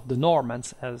rise of the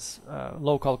Normans as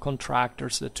local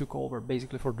contractors that took over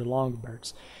basically for the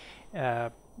Longobards,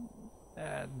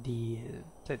 the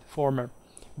former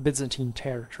Byzantine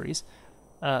territories.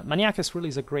 Maniakes really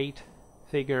is a great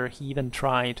figure. He even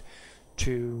tried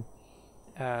to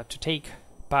take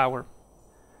power.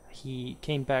 He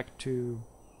came back to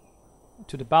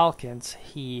the Balkans.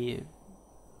 He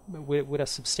with a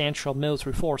substantial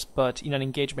military force, but in an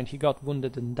engagement he got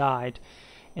wounded and died.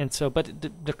 And so, but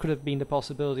there could have been the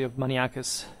possibility of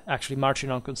Maniakes actually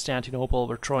marching on Constantinople,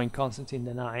 overthrowing Constantine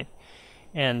IX,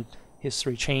 and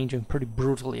history changing pretty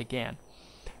brutally again.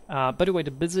 By the way,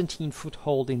 the Byzantine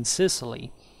foothold in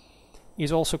Sicily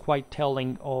is also quite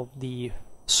telling of the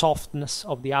softness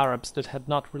of the Arabs that had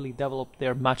not really developed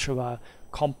there much of a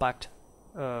compact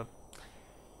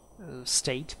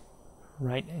state,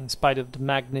 right? In spite of the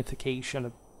magnification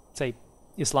of, say,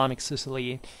 Islamic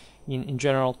Sicily in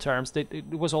general terms,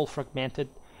 it was all fragmented.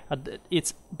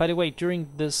 It's, by the way, during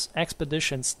these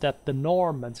expeditions that the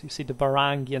Normans, you see the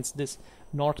Varangians, these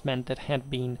Northmen that had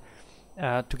been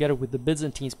together with the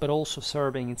Byzantines, but also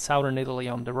serving in southern Italy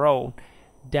on their own,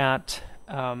 that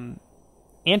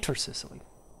enter Sicily,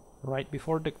 right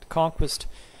before the conquest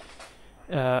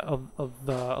of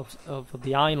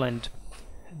the island.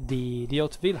 The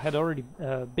Hauteville had already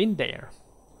been there,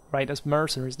 right, as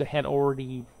mercenaries. They had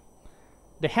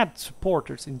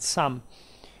supporters in some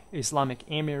Islamic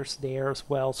emirs there as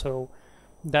well, so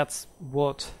that's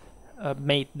what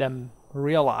made them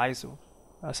realize,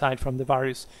 aside from the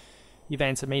various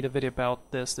events. I made a video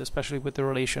about this, especially with the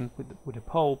relation with the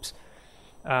popes.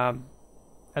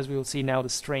 As we will see now, the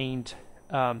strained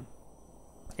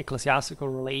ecclesiastical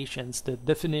relations, the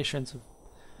definitions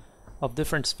of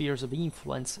different spheres of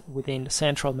influence within the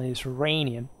central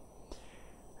Mediterranean,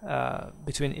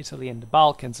 between Italy and the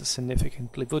Balkans,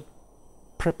 significantly would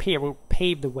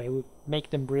pave the way, would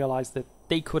make them realize that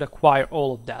they could acquire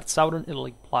all of that, southern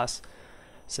Italy plus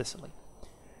Sicily.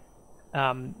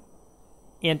 And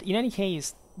in any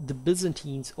case, the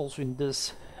Byzantines also in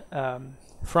this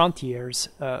frontiers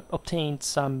obtained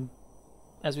some,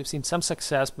 as we've seen, some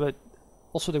success, but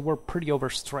also they were pretty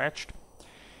overstretched.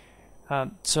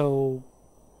 So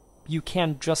you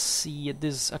can't just see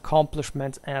this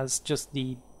accomplishment as just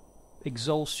the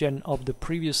exhaustion of the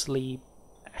previously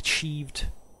achieved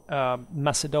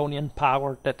Macedonian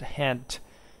power that had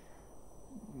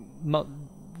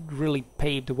really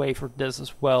paved the way for this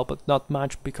as well, but not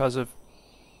much because of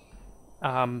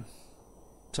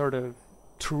sort of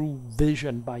true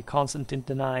vision by Constantine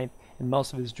IX and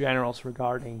most of his generals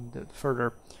regarding the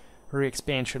further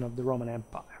re-expansion of the Roman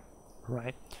Empire,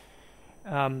 right?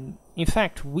 In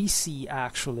fact, we see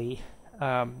actually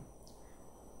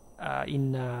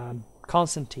in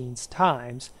Constantine's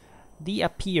times the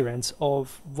appearance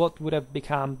of what would have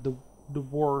become the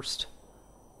worst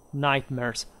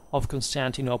nightmares of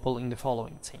Constantinople in the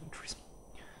following centuries.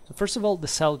 So first of all, the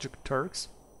Seljuk Turks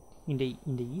in the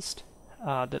east,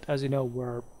 that, as you know,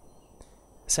 were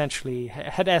essentially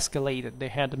had escalated. They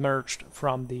had emerged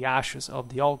from the ashes of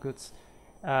the Olguts,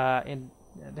 and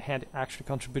they had actually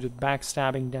contributed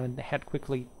backstabbing them, and they had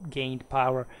quickly gained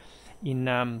power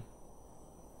in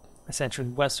essentially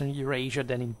in Western Eurasia,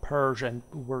 then in Persia, and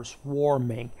were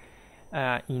swarming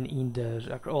in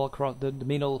the all across the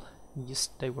Middle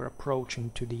East. They were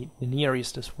approaching to the Near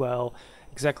East as well,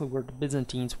 exactly where the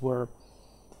Byzantines were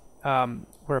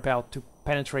about to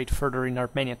penetrate further in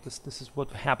Armenia. This is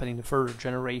what happened in the further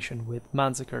generation with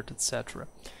Manzikert, etc.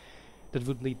 That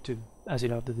would lead to, as you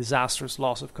know, the disastrous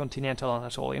loss of continental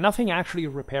Anatolia. Nothing actually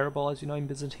repairable, as you know, in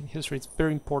Byzantine history. It's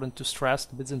very important to stress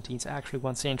the Byzantines actually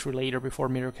 1 century later, before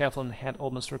Myriokephalon, had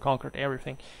almost reconquered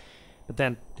everything. But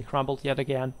then they crumbled yet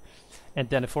again, and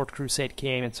then the Fourth Crusade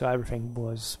came, and so everything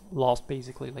was lost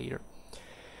basically later.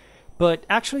 But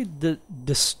actually, the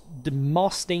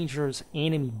most dangerous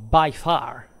enemy by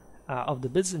far of the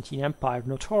Byzantine Empire,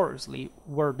 notoriously,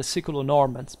 were the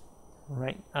Siculo-Normans.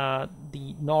 Right,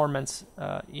 the Normans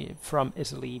from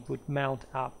Italy would mount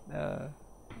up.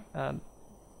 I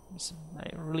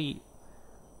really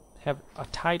have a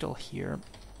title here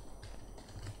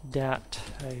that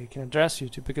I can address you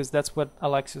to, because that's what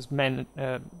Alexius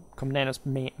Komnenos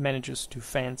manages to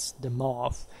fence them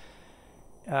off.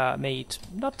 Made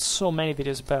not so many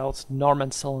videos about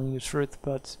Normans telling the truth,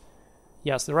 but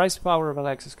yes, the rise to power of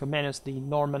Alexius Komnenos, the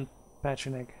Norman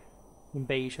Pecheneg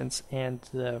invasions, and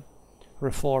the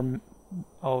reform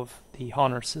of the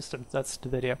honor system. That's the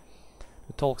video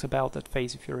that talks about that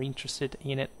phase if you're interested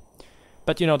in it.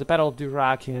 But you know, the Battle of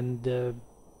Dyrrhachium,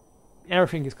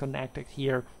 everything is connected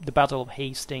here. The Battle of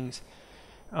Hastings,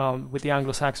 with the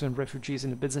Anglo-Saxon refugees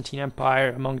in the Byzantine Empire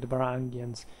among the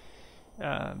Varangians,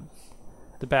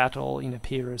 the battle in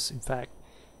Epirus, in fact,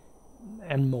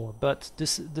 and more. But the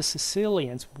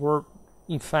Sicilians were,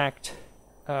 in fact,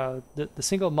 the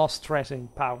single most threatening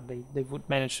power. They would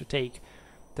manage to take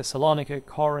Thessalonica,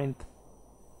 Corinth.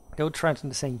 They would threaten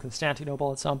the same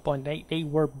Constantinople at some point. They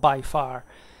were by far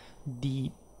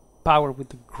the power with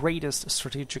the greatest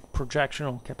strategic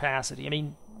projectional capacity. I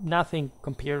mean, nothing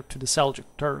compared to the Seljuk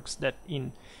Turks that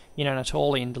in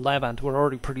Anatolia, in the Levant, were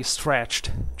already pretty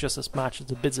stretched, just as much as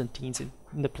the Byzantines in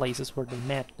the places where they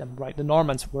met them, right? The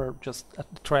Normans were just a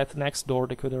threat next door.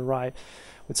 They could arrive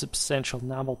with substantial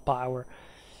naval power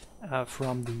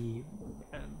from the,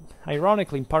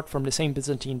 ironically, in part from the same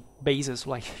Byzantine bases,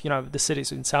 like, you know, the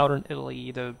cities in southern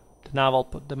Italy, the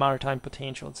maritime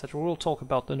potential, etc. We'll talk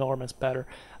about the Normans better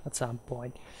at some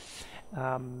point,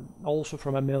 also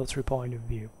from a military point of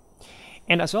view.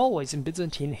 And as always in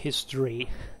Byzantine history,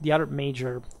 the other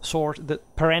major source, the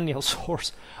perennial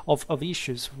source of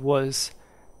issues was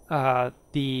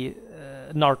the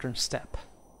northern steppe,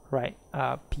 right?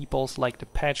 Peoples like the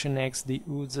Pechenegs, the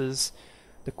Uzes,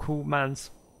 the Kumans,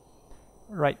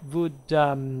 right, would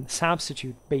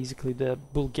substitute basically the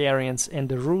Bulgarians and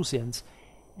the Rusians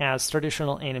as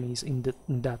traditional enemies in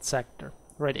that sector,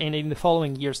 right? And in the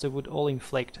following years, they would all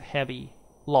inflict heavy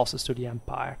losses to the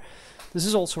empire. This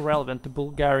is also relevant. The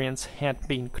Bulgarians had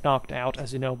been knocked out,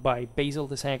 as you know, by Basil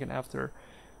II after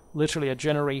literally a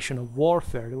generation of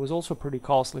warfare. It was also pretty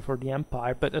costly for the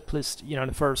empire, but at least, you know,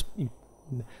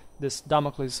 this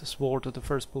Damocles sword of the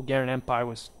First Bulgarian Empire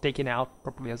was taken out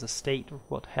probably as a state, or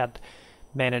what had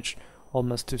managed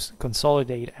almost to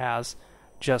consolidate as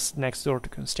just next door to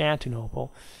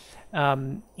Constantinople.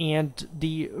 And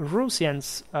the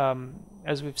Rusians,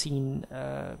 as we've seen,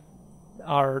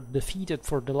 are defeated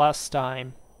for the last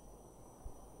time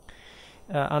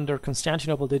under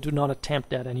Constantinople. They do not attempt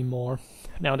that anymore.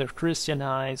 Now they're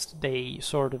Christianized. They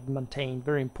sort of maintain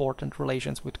very important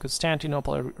relations with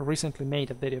Constantinople. I recently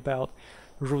made a video about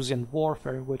Rusian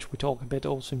warfare, in which we talk a bit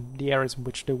also in the areas in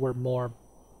which they were more,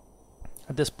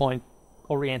 at this point,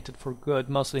 oriented for good,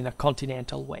 mostly in a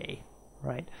continental way,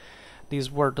 right? these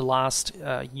were the last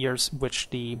years which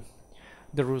the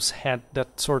Rus had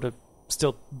that sort of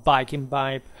still Viking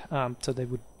vibe, so they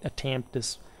would attempt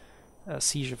this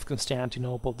siege of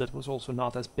Constantinople that was also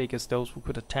not as big as those who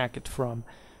could attack it from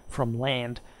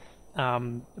land.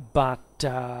 But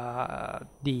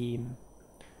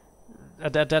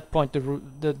at that point, the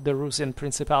Rusian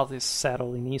principalities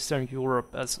settled in Eastern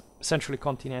Europe as essentially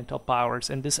continental powers,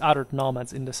 and these other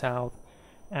nomads in the south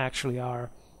actually are a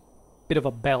bit of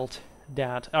a belt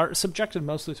that are subjected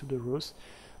mostly to the Rus,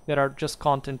 that are just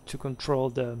content to control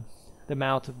the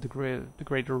mouth of the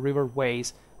greater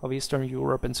riverways of Eastern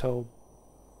Europe, and so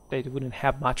they wouldn't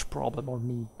have much problem or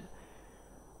need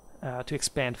to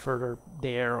expand further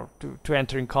there, or to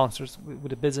enter in concerts with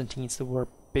the Byzantines, that were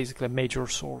basically a major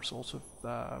source also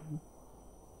of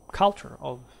culture,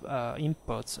 of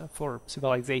inputs for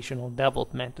civilizational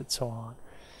development and so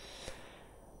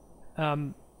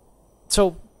on.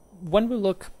 So when we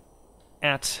look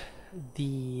at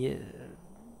the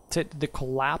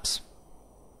collapse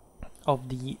of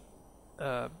the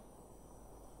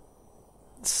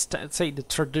say the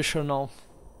traditional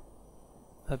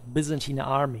Byzantine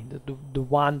army, the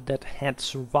one that had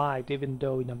survived, even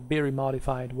though in a very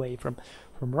modified way from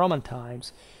Roman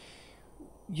times,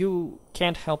 you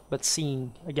can't help but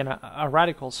seeing again a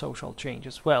radical social change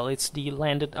as well. It's the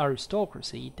landed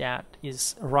aristocracy that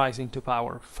is rising to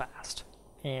power fast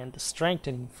and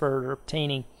strengthening, further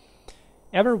obtaining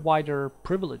ever wider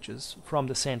privileges from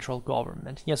the central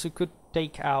government. Yes, it could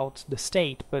take out the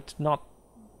state, but not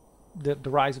the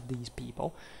rise of these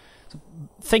people. So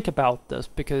think about this,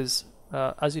 because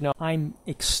as you know, I'm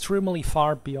extremely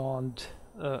far beyond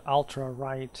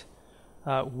ultra-right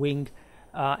wing,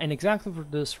 and exactly for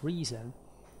this reason,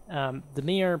 the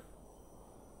mere,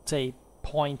 say,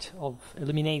 point of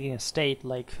eliminating a state,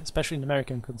 like especially in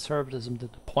American conservatism,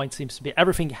 that the point seems to be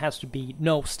everything has to be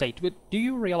no state. But do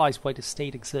you realize why the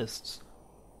state exists?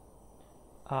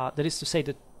 That is to say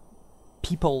that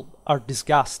people are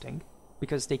disgusting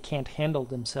because they can't handle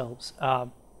themselves.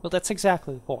 Well, that's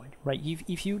exactly the point, right?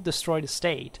 If you destroy the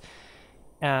state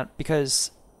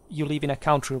because you live in a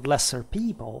country of lesser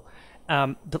people,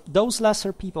 those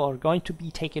lesser people are going to be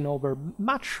taken over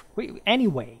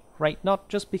anyway, right? Not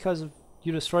just because of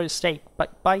you destroy the state,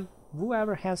 but by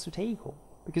whoever has to take over,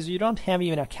 because you don't have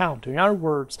even a counter. In other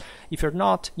words, if you're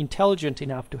not intelligent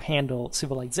enough to handle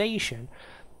civilization,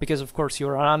 because of course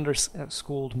you're an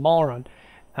underschooled moron,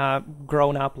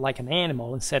 grown up like an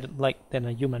animal instead of than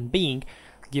a human being,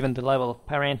 given the level of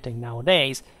parenting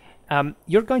nowadays,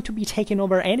 you're going to be taken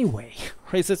over anyway.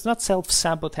 Right? So it's not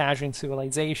self-sabotaging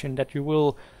civilization that you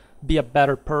will be a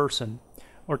better person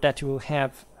or that you will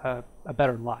have a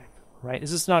better life. Right?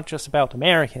 This is not just about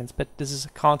Americans, but this is a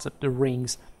concept that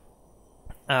rings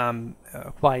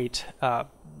quite,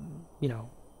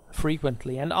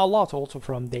 frequently, and a lot also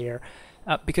from there,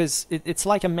 because it's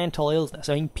like a mental illness.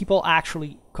 I mean, people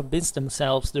actually convince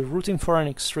themselves that rooting for an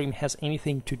extreme has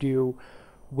anything to do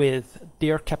with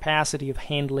their capacity of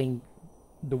handling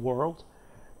the world.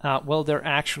 Well, they're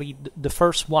actually the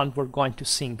first one we're going to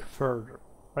sink further.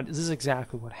 Right? This is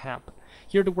exactly what happened.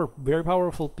 Here there were very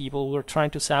powerful people who were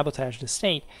trying to sabotage the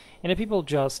state, and the people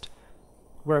just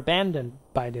were abandoned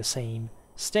by the same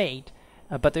state,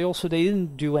 but they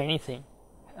didn't do anything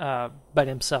by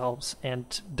themselves,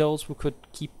 and those who could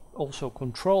keep also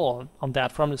control on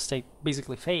that from the state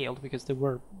basically failed, because they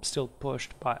were still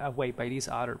pushed away by these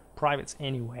other privates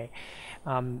anyway.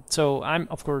 So I'm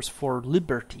of course for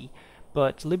liberty,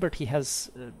 but liberty has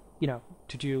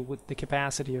to do with the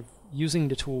capacity of using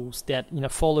the tools that in a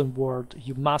fallen world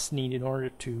you must need in order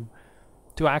to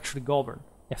actually govern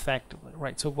effectively,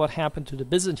 right? So what happened to the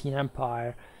Byzantine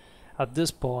Empire at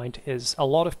this point is a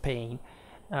lot of pain,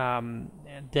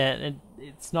 that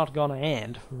it's not gonna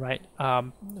end, right?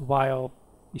 While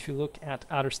if you look at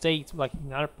other states, like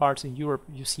in other parts in Europe,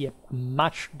 you see a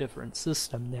much different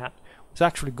system that was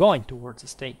actually going towards a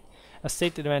state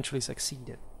that eventually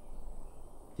succeeded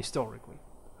historically.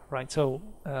 Right, so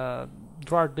there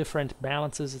are different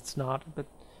balances. It's not, but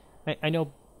I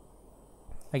know.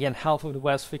 Again, half of the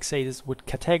West fixates with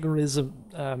categorism,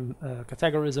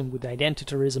 with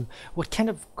identitarism. What kind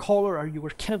of color are you?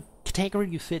 What kind of category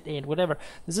you fit in? Whatever.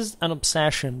 This is an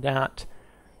obsession that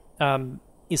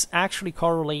is actually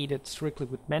correlated strictly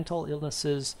with mental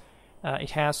illnesses.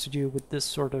 It has to do with this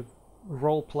sort of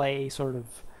role play, sort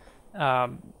of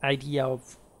idea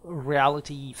of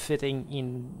reality fitting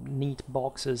in neat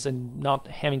boxes and not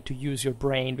having to use your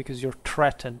brain because you're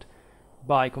threatened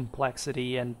by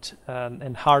complexity and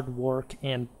hard work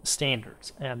and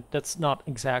standards, and that's not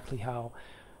exactly how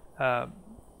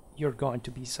you're going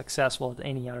to be successful at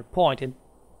any other point. And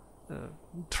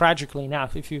tragically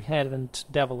enough, if you hadn't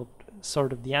developed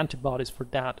sort of the antibodies for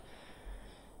that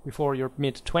before your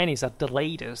mid-20s at the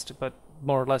latest, but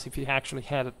more or less if you actually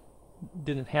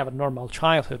didn't have a normal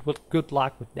childhood, well, good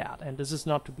luck with that. And this is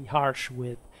not to be harsh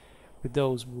with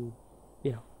those who,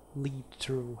 lead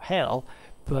through hell,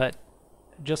 but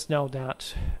just know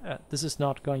that this is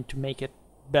not going to make it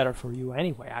better for you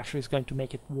anyway. Actually, it's going to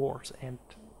make it worse, and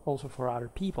also for other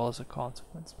people as a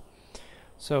consequence.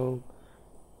 So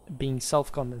being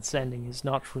self-condescending is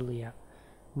not really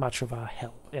much of a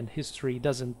help, and history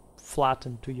doesn't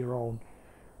flatten to your own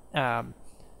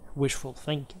wishful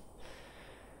thinking.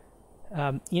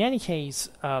 In any case,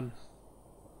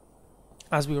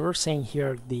 as we were saying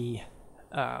here,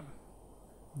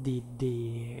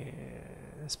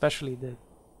 especially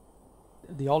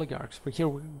the oligarchs, but here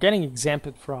we're getting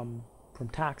exempted from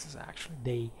taxes. Actually,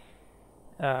 they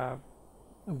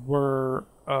were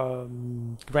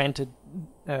granted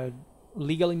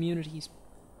legal immunities,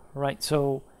 right?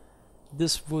 So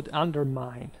this would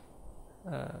undermine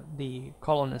the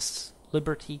colonists'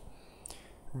 liberty.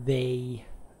 These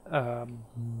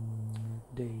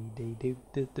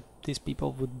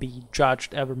people would be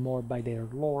judged ever more by their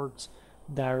lords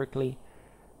directly.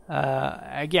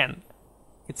 Again,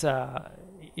 it's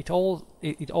it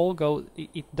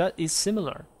is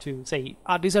similar to say,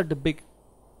 these are the big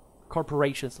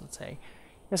corporations, let's say.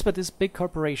 Yes, but these big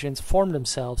corporations formed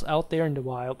themselves out there in the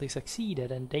wild. They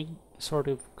succeeded, and they sort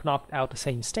of knocked out the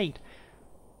same state.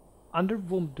 Under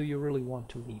whom do you really want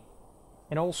to live?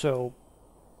 And also,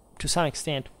 to some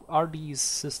extent, are these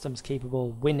systems capable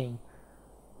of winning?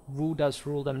 Who does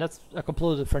rule them? That's a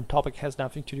completely different topic, has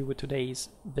nothing to do with today's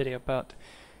video, but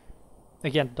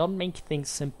again, don't make things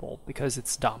simple because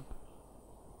it's dumb,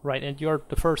 right? And you're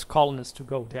the first colonist to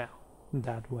go down in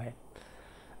that way.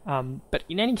 But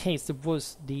in any case, there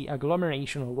was the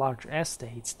agglomeration of large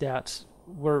estates that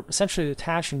were essentially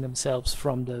detaching themselves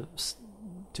from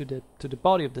to the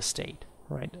body of the state,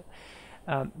 right?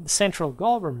 The central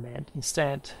government,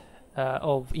 instead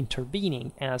of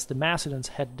intervening as the Macedons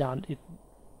had done, it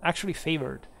actually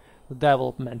favored the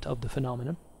development of the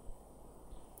phenomenon.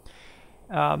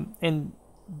 And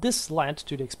this led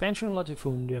to the expansion of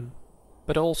latifundium,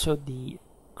 but also the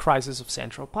crisis of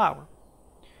central power.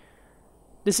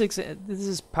 This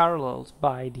is paralleled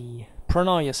by the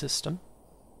pronoia system.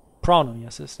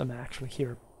 Actually,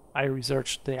 here I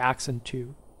researched the accent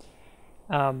too,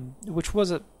 which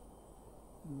was a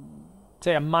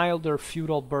milder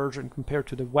feudal version compared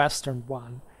to the Western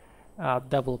one,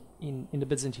 developed in the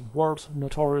Byzantine world,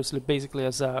 notoriously basically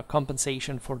as a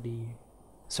compensation for the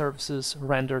services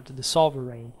rendered to the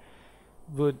sovereign,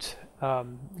 would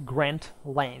grant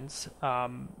lands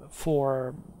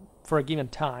for a given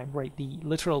time, right? The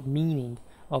literal meaning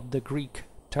of the Greek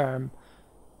term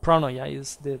pronoia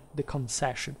is the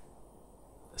concession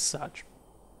as such.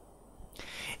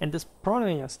 And this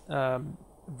pronoia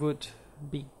would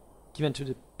be given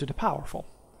to the powerful,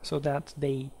 so that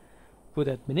they would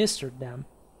administer them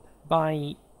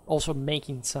by also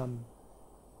making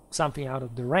something out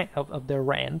of their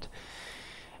rent.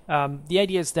 The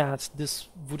idea is that this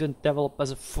wouldn't develop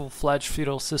as a full-fledged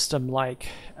feudal system like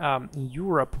in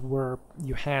Europe, where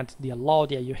you had the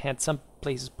allodiia, you had some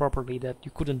places properly that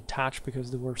you couldn't touch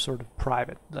because they were sort of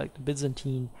private. Like the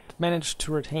Byzantine managed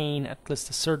to retain at least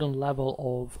a certain level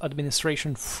of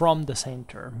administration from the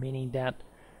center, meaning that,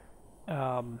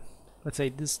 let's say,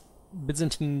 this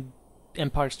Byzantine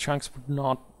empire's chunks would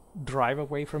not drive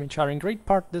away from each other. In great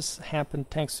part, this happened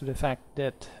thanks to the fact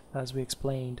that, as we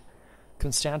explained,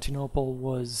 Constantinople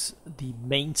was the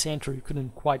main center you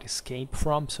couldn't quite escape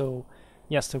from. So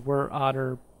yes, there were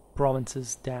other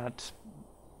provinces that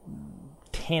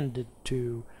tended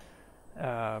to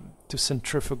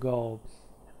centrifugal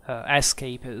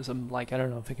escapism, like, I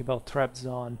don't know, think about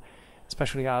Trebizond,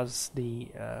 especially as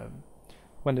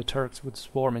when the Turks would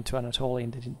swarm into Anatolia,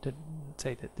 and they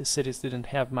say that the cities didn't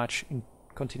have much in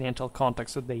continental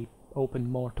context, so they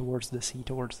opened more towards the sea,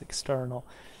 towards the external.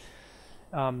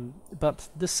 But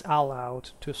this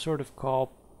allowed to a sort of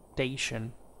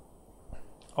cooptation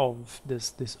of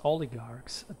this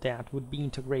oligarchs that would be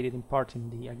integrated in part in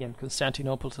the, again,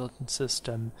 Constantinopolitan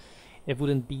system. It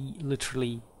wouldn't be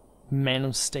literally men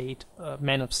of state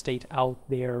out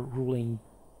there ruling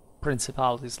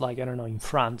principalities like, I don't know, in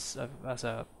France as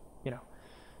a,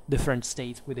 different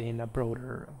states within a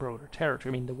broader territory.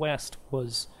 I mean, the West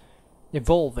was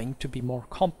evolving to be more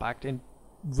compact and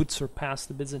would surpass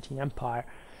the Byzantine Empire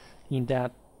in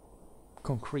that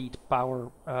concrete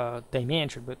power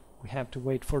dimension, but we have to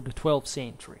wait for the 12th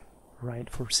century, right,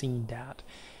 for seeing that.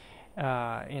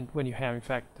 and when you have in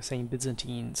fact the same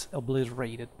Byzantines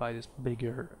obliterated by this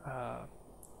bigger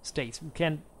states, you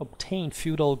can obtain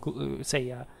feudal, say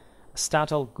a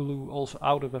statal glue also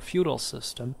out of a feudal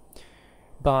system,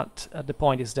 but the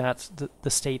point is that the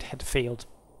state had failed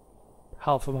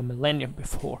half of a millennium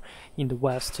before in the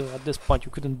West, so at this point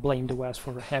you couldn't blame the West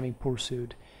for having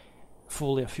pursued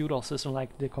fully a feudal system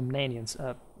like the Komnenians.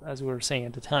 As we were saying,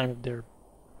 at the time of their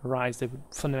rise they would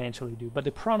fundamentally do, but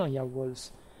the pronoia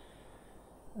was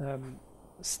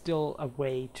still a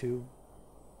way to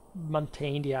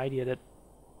maintain the idea that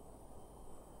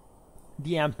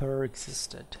the emperor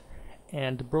existed,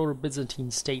 and the broader Byzantine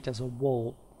state as a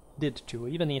whole did too,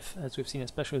 even if, as we've seen,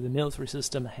 especially the military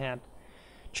system had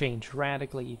changed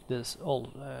radically, if this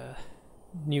all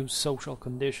new social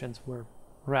conditions were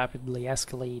rapidly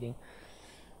escalating,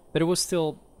 but it was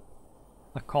still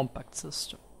a compact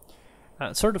system,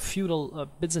 sort of feudal,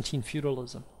 Byzantine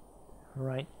feudalism,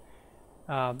 right?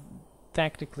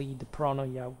 Technically, the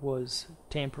pronoia was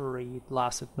temporary; it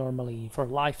lasted normally for a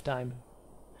lifetime,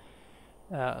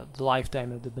 the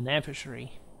lifetime of the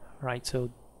beneficiary, right?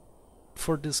 So,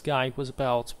 for this guy, it was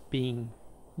about being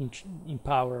in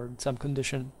power, in some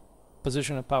position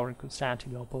of power in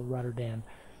Constantinople, rather than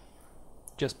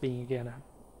just being again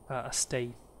a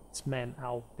statesman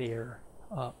out there,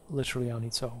 literally on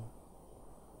its own.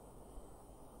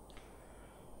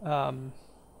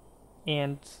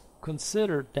 And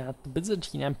consider that the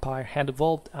Byzantine Empire had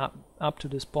evolved up to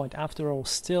this point, after all,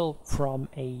 still from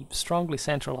a strongly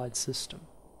centralized system,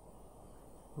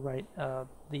 right?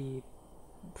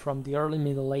 From the early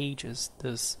Middle Ages,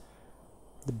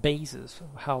 the basis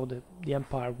of how the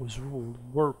empire was ruled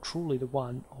were truly the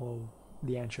one of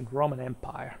the ancient Roman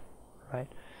Empire,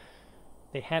 right?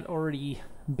 They had already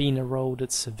been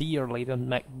eroded severely.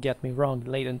 Don't get me wrong,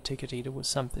 in late antiquity there was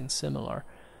something similar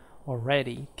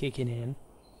already kicking in,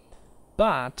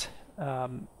 but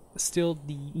still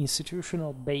the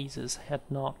institutional basis had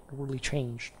not really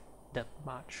changed that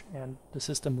much, and the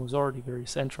system was already very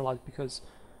centralized because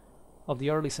of the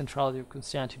early centrality of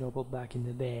Constantinople back in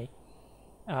the day,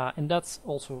 and that's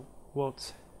also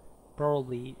what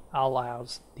probably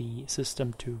allows the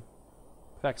system to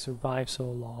in fact survive so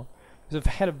long, because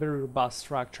it had a very robust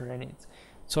structure, and it's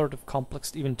sort of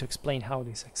complex even to explain how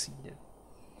they succeeded.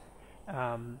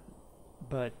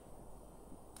 But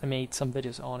I made some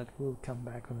videos on it. We'll come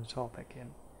back on the topic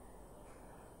and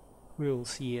we'll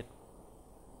see it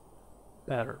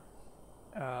better.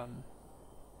 In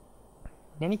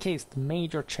any case, the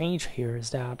major change here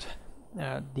is that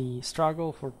the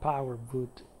struggle for power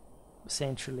would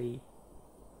essentially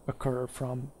occur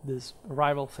from these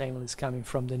rival families coming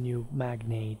from the new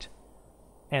magnate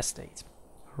estates,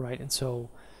 right? And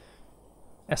so,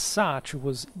 as such, it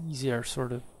was easier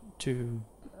sort of to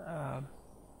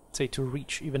to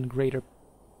reach even greater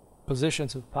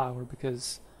positions of power,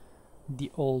 because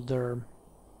the older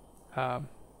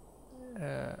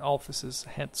offices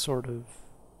had sort of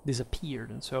disappeared,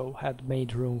 and so had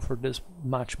made room for this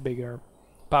much bigger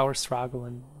power struggle,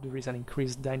 and there is an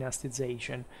increased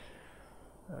dynastization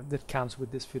that comes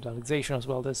with this feudalization as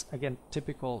well. That's again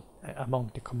typical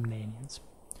among the Komnenians.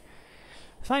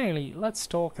 Finally, let's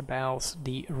talk about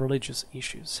the religious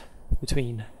issues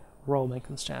between Rome and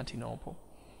Constantinople.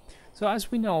 So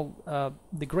as we know,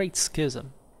 the Great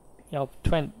Schism of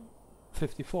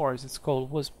 1054, as it's called,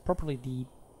 was probably the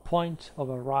point of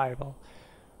arrival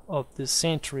of the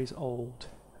centuries-old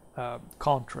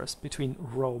contrast between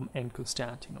Rome and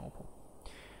Constantinople.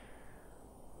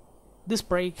 This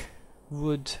break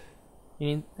would,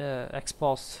 in ex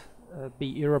post,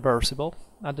 be irreversible.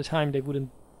 At the time, they wouldn't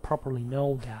properly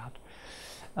know that.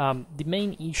 The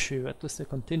main issue, at least the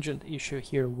contingent issue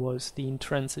here, was the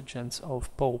intransigence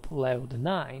of Pope Leo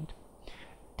IX,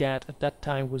 that at that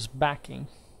time was backing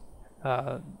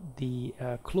the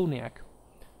Cluniac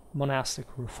monastic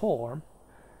reform,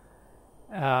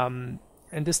 and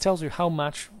this tells you how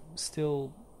much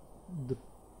still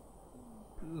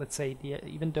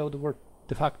even though there were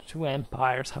de facto two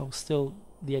empires, how still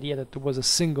the idea that there was a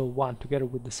single one together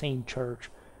with the same church,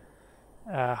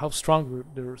 how strong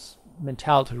their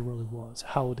mentality really was,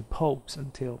 how the popes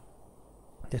until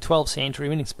the 12th century,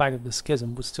 even in spite of the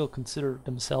schism, would still consider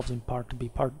themselves in part to be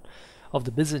part of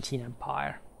the Byzantine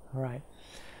Empire. All right.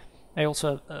 I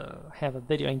also have a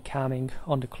video incoming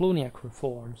on the Cluniac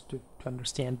reforms to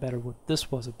understand better what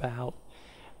this was about.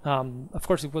 Of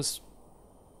course, it was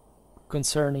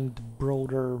concerning the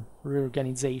broader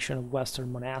reorganization of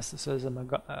Western monasticism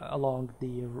along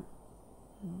the,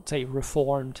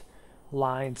 reformed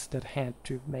lines that had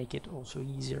to make it also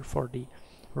easier for the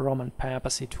Roman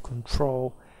papacy to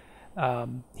control.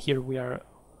 Here we are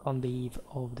on the eve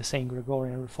of the St.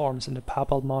 Gregorian reforms and the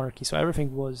papal monarchy, so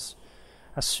everything was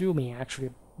assuming actually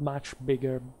a much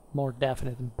bigger, more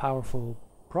definite and powerful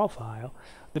profile.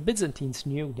 The Byzantines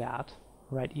knew that,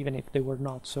 right, even if they were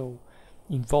not so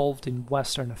involved in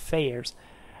Western affairs,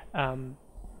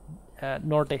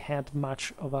 nor they had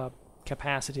much of a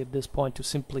capacity at this point to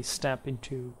simply step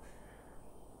into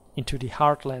the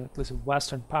heartland, at least of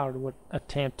Western power, would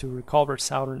attempt to recover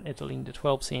southern Italy in the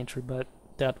 12th century, but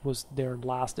that was their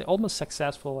last, almost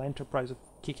successful enterprise of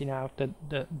kicking out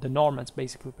the Normans,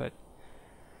 basically, but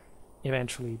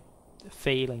eventually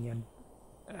failing and,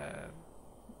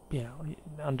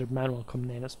 under Manuel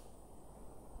Comnenus.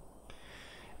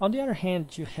 On the other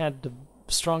hand, you had the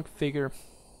strong figure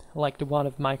like the one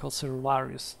of Michael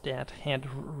Cerularius that had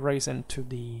risen to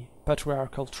the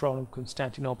patriarchal throne of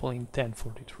Constantinople in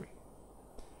 1043.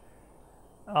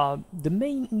 The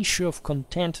main issue of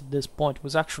content at this point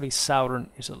was actually southern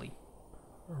Italy,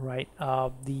 right?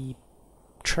 The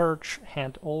church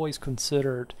had always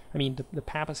considered, the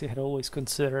papacy had always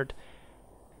considered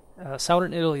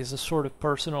southern Italy as a sort of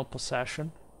personal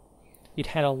possession. It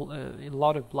had a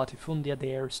lot of latifundia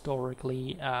there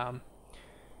historically.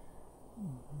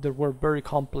 There were very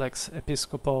complex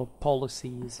episcopal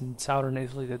policies in southern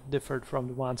Italy that differed from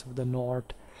the ones of the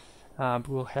north.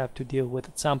 We'll have to deal with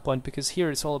at some point, because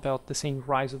here it's all about the same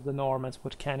rise of the Normans,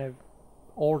 what kind of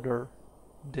order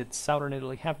did southern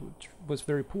Italy have, which was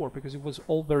very poor because it was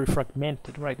all very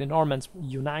fragmented, right? The Normans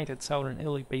united southern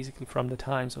Italy basically from the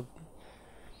times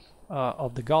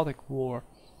of the Gothic War.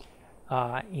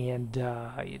 And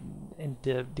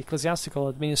the ecclesiastical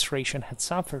administration had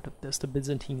suffered of this. The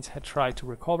Byzantines had tried to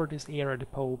recover this era. The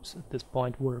popes at this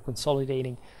point were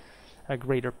consolidating a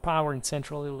greater power in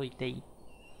central Italy.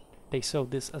 They saw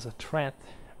this as a threat.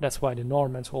 That's why the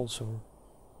Normans also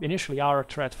initially are a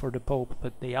threat for the Pope,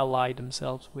 but they allied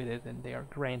themselves with it and they are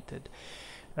granted.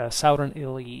 Southern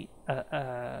Italy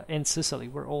and Sicily,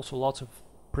 where also lots of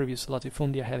previous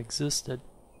latifundia had existed,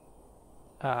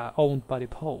 owned by the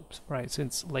popes, right,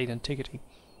 since late antiquity,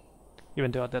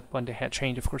 even though at that point they had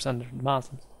changed, of course, under the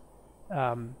Muslims,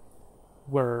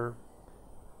 were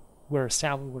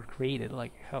established, were created,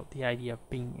 like how the idea of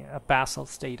being a vassal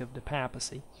state of the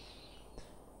papacy,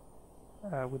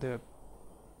 with the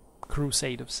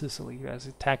Crusade of Sicily, as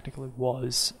it technically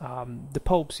was. The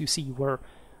popes, you see, were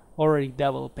already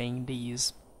developing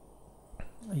these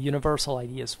universal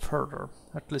ideas further,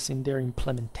 at least in their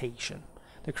implementation.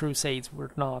 The Crusades were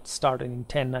not started in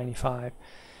 1095,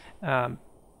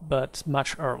 but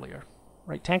much earlier.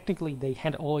 Right? Technically, they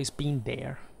had always been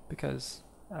there because,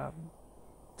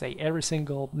 say, every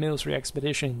single military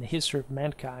expedition in the history of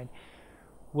mankind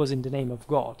was in the name of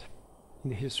God,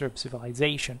 in the history of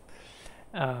civilization.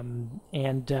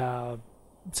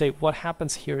 Say, what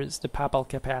happens here is the papal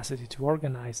capacity to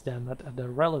organize them at the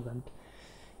relevant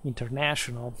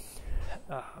international,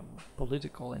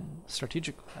 political, and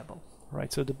strategic level.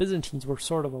 Right, so the Byzantines were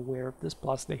sort of aware of this,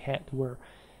 plus they were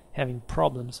having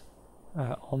problems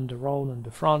on their own on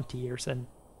the frontiers, and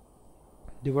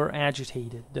they were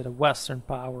agitated that a Western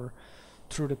power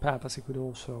through the papacy could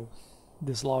also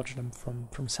dislodge them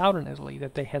from southern Italy,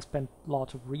 that they had spent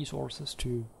lots of resources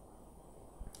to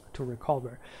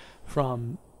recover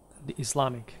from the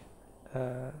Islamic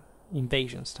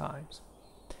invasions times.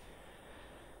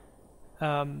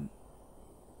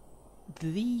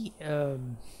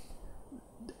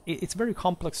 It's very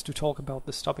complex to talk about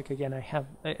this topic again. I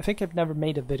think I've never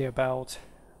made a video about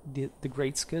the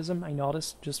Great Schism, I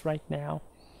noticed just right now.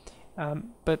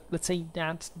 But let's say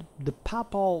that the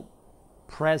papal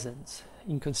presence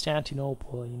in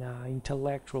Constantinople in an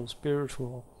intellectual,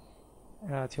 spiritual,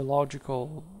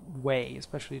 theological way,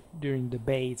 especially during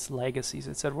debates, legacies,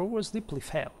 etc., was deeply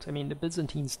felt. The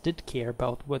Byzantines did care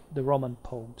about what the Roman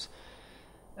popes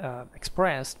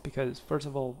expressed, because first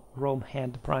of all, Rome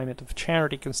had the primate of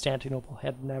charity. Constantinople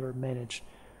had never managed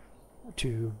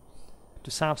to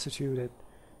substitute it,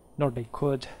 nor they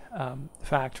could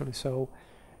factually. So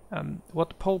what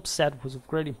the Pope said was of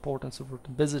great importance over the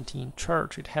Byzantine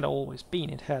Church. It had always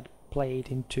been. It had played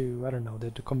into,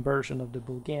 the conversion of the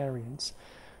Bulgarians,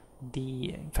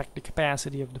 in fact, the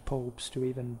capacity of the popes to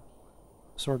even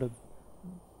sort of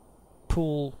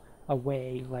pull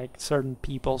away like certain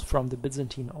peoples from the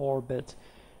Byzantine orbit.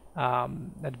 At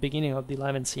the beginning of the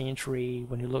 11th century,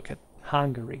 when you look at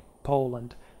Hungary,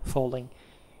 Poland falling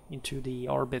into the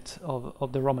orbit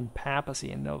of the Roman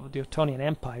papacy and of the Ottonian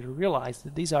Empire, you realize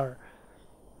that these are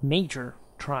major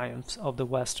triumphs of the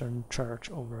Western Church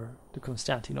over the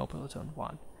Constantinopolitan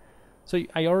one. So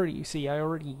I already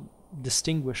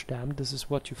distinguish them. This is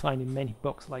what you find in many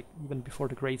books, like even before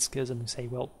the Great Schism, you say,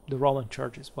 well, the Roman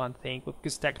Church is one thing,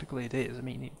 because technically it is. I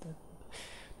mean,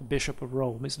 the Bishop of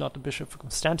Rome is not the Bishop of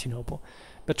Constantinople,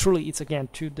 but truly it's, again,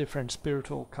 two different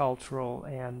spiritual, cultural,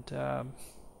 and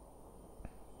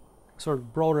sort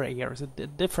of broader areas,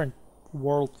 different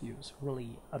worldviews,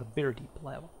 really at a very deep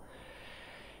level.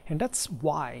 And that's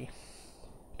why,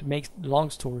 to make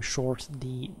long story short,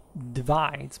 the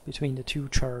divides between the two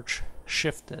churches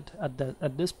shifted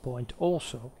at this point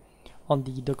also on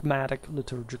the dogmatic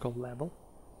liturgical level,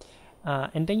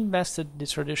 and they invested the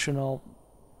traditional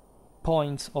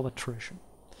points of attrition.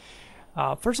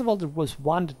 First of all, there was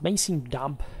one that may seem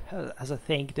dumb as a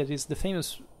thing, that is the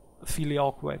famous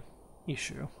filioque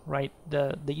issue, right?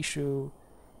 The issue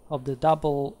of the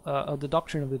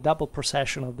doctrine of the double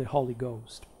procession of the Holy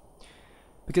Ghost.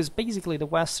 Because basically the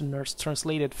Westerners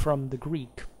translated from the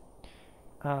Greek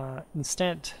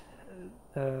instead,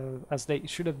 as they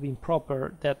should have been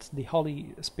proper, that the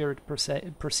Holy Spirit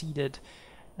proceeded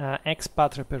ex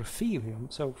patre per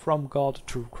filium, so from God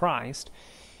through Christ,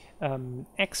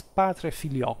 ex patre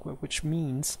filioque, which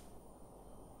means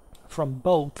from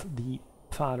both the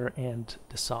Father and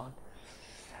the Son.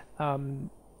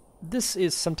 This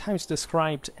is sometimes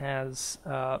described as,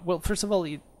 well, first of all,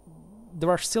 there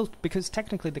are still, because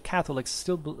technically the Catholics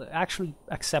still actually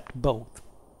accept both.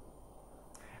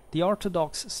 The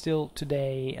Orthodox still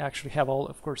today actually have all,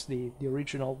 of course, the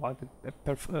original one,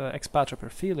 ex patre per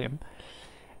filium,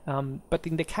 but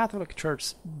in the Catholic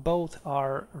Church, both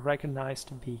are recognized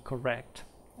to be correct.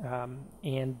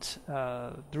 And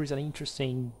there is an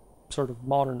interesting sort of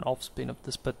modern offspin of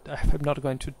this, but I'm not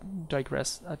going to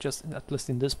digress, just at least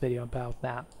in this video, about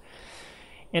that.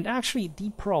 And actually, the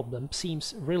problem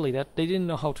seems really that they didn't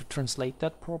know how to translate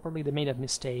that properly. They made a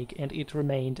mistake, and it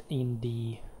remained in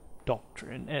the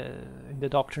doctrine, in the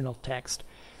doctrinal text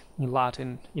in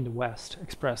Latin in the West,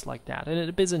 expressed like that. And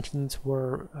the Byzantines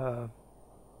were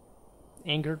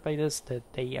angered by this,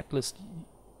 that they at least,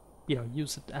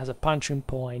 used it as a punching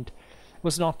point. It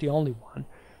was not the only one.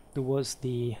 There was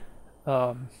the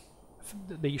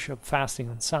issue of fasting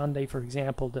on Sunday, for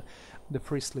example, the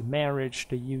priestly marriage,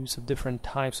 the use of different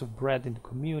types of bread in the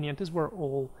communion. These were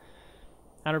all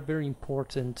other very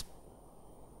important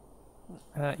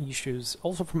issues,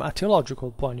 also from a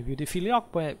theological point of view. The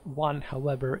filioque one,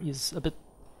 however, is a bit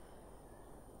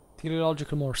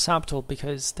theologically more subtle,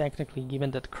 because technically,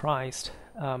 given that Christ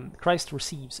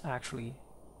receives actually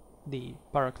the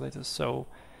Paracletus, so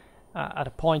at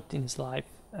a point in his life,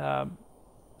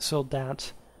 so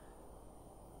that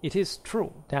it is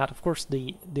true that, of course,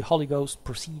 the Holy Ghost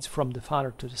proceeds from the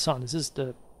Father to the Son. This is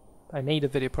I made a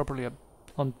video properly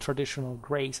on traditional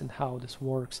grace and how this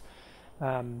works.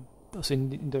 Also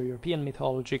in the European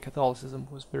mythology, Catholicism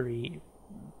was very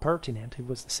pertinent. It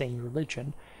was the same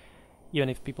religion. Even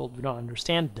if people do not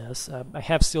understand this, I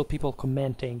have still people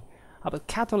commenting, but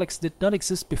Catholics did not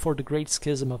exist before the Great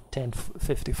Schism of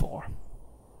 1054.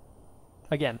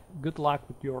 Again, good luck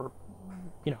with your,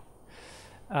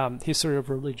 history of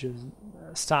religious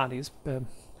studies, to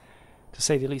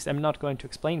say the least. I'm not going to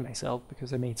explain myself,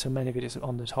 because I made so many videos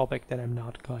on the topic that I'm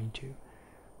not going to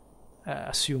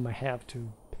assume I have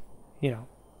to,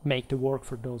 make the work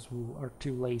for those who are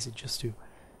too lazy just to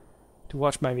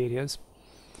watch my videos.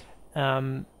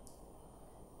 Or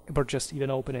just even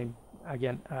opening,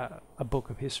 again, a book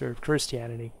of history of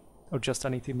Christianity, or just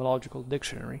an etymological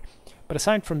dictionary. But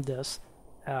aside from this,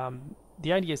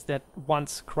 the idea is that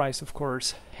once Christ, of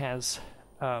course, has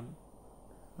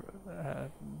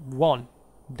won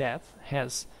death,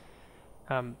 has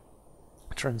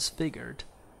transfigured,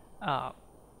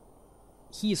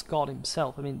 he is God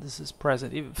himself. I mean, this is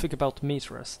present. If you think about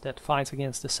Mithras, that fights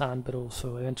against the sun, but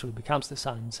also eventually becomes the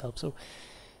sun himself. So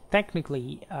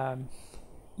technically,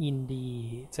 in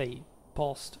the, say,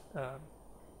 post,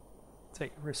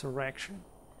 resurrection,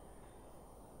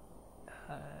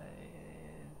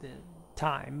 the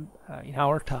time, in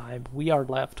our time, we are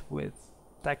left with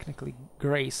technically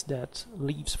grace that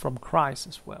leaves from Christ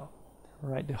as well,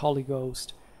 right? The Holy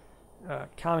Ghost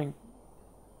coming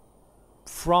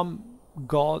from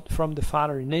God, from the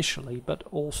Father initially, but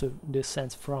also in this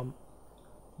sense from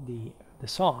the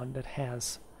Son that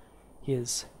has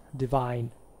his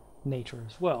divine nature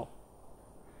as well.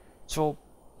 So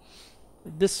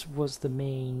this was the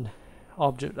main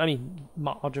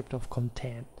object of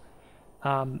content.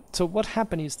 So what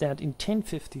happened is that in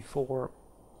 1054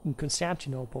 in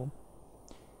Constantinople,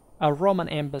 a Roman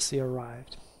embassy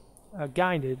arrived,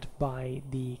 guided by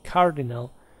the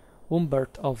Cardinal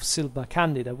Humbert of Silva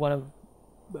Candida, one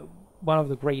of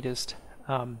the greatest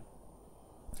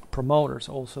promoters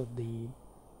also of the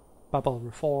papal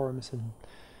reforms, and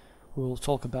we'll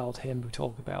talk about him. We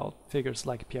talk about figures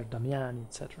like Pier Damiani,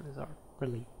 etc. These are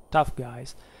really tough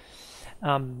guys,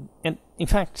 and in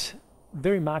fact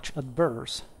very much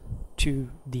adverse to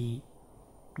the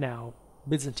now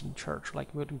Byzantine Church,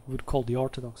 like what we would call the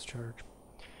Orthodox Church,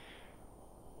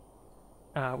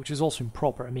 which is also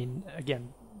improper. I mean,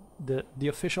 again, the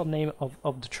official name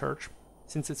of the Church,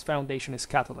 since its foundation, is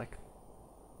Catholic,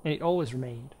 and it always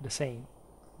remained the same,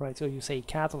 right? So you say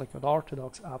Catholic or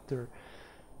Orthodox after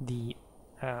the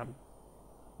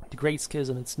Great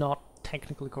Schism, it's not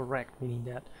technically correct, meaning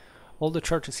that all the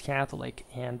Church is Catholic,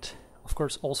 and of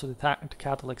course also the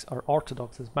Catholics are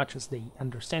Orthodox as much as they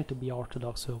understand to be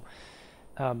Orthodox. So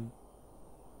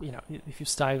you know, if you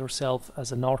style yourself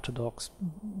as an Orthodox,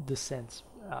 this sense,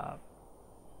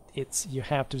 you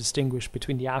have to distinguish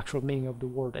between the actual meaning of the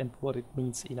word and what it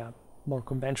means in a more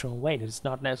conventional way that is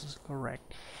not necessarily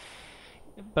correct.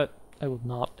 But I will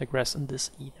not digress on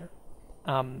this either.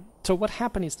 So what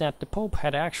happened is that the Pope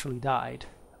had actually died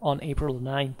on April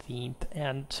 19th,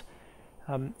 and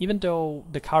even though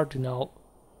the Cardinal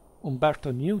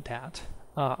Umberto knew that,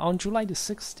 on July the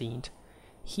 16th,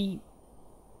 he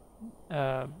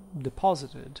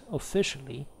deposited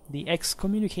officially the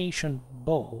excommunication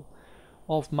bull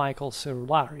of Michael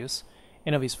Cerularius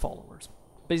and of his followers.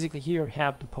 Basically, here you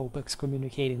have the Pope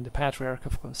excommunicating the Patriarch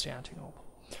of Constantinople.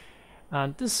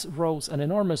 And this rose an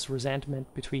enormous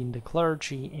resentment between the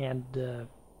clergy and the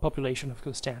population of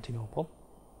Constantinople,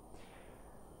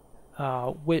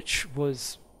 which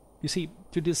was, you see,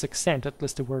 to this extent, at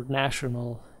least there were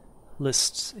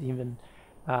nationalists even,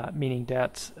 meaning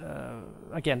that,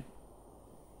 again,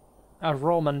 a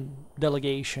Roman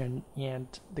delegation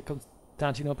and the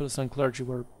Constantinopolitan clergy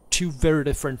were two very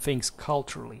different things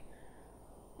culturally,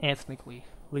 ethnically,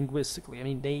 linguistically. I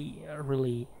mean, they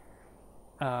really,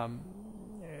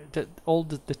 all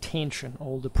the tension,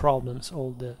 all the problems,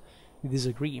 all the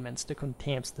disagreements, the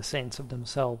contempts, the sense of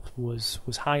themselves was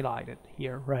highlighted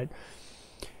here, right?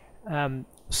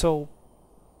 So,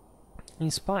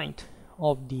 in spite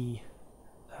of the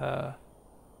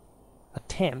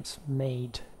attempts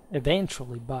made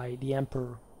eventually by the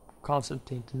Emperor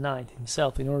Constantine IX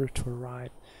himself in order to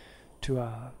arrive to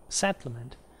a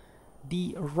settlement,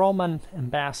 the Roman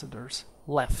ambassadors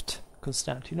left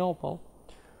Constantinople,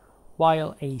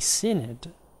 while a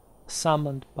synod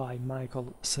summoned by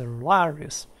Michael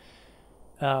Cerularius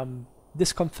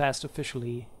disconfessed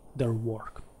officially their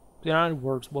work. In other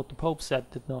words, what the Pope said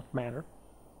did not matter.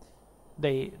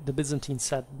 The Byzantines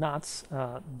said nuts.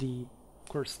 Of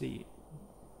course, the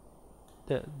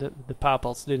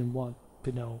Papals didn't want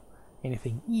to know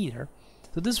anything either.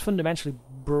 So this fundamentally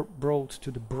brought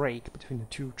to the break between the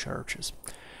two churches.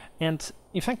 And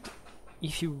in fact,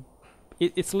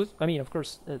 I mean, of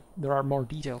course, there are more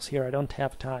details here. I don't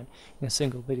have time in a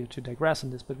single video to digress on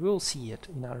this, but we'll see it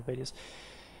in other videos.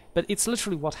 But it's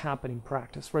literally what happened in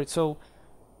practice, right? So,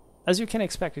 as you can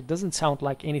expect, it doesn't sound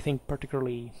like anything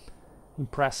particularly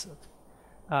impressive.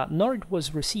 Nor it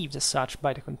was received as such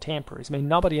by the contemporaries. I mean,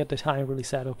 nobody at the time really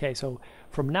said, okay, so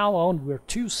from now on we're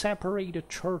two separated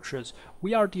churches.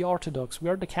 We are the Orthodox, we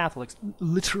are the Catholics.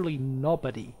 Literally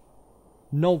nobody,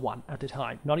 no one at the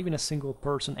time, not even a single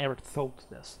person ever thought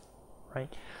this, right?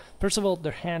 First of all,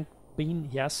 there had been,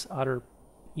 yes, other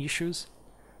issues,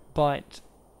 but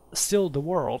still the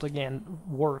world, again,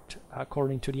 worked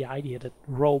according to the idea that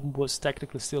Rome was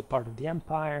technically still part of the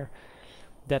empire,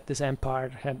 that this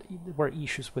empire were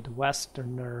issues with the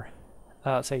Westerner,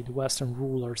 the Western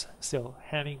rulers still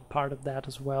having part of that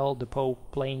as well, the Pope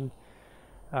playing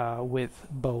with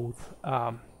both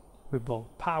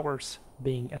powers,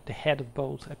 being at the head of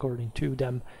both according to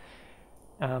them.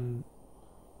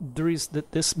 There is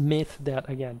this myth that,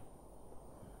 again,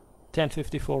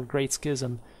 1054 Great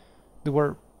Schism, there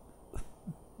were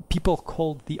people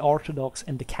called the Orthodox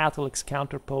and the Catholics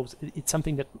counterposed. It's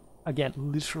something that, again,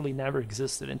 literally never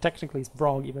existed, and technically it's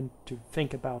wrong even to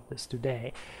think about this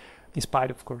today, in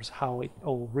spite, of course, how it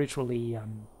all ritually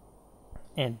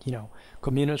and, you know,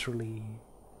 communitally,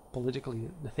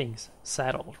 politically, the things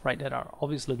settled, right, that are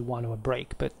obviously the one to a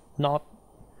break, but not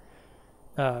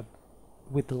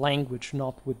with the language,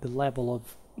 not with the level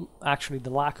of, actually, the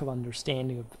lack of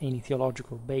understanding of any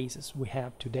theological basis we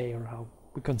have today, or how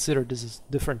we consider this as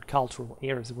different cultural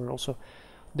areas. There were also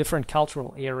different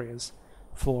cultural areas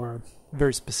for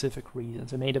very specific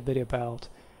reasons. I made a video about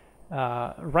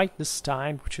right this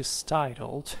time, which is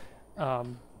titled,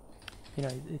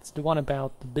 it's the one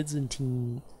about the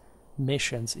Byzantine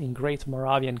missions in Great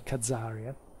Moravian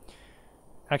Khazaria.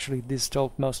 Actually, this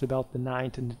talked mostly about the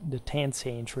 9th and the 10th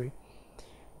century,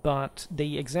 but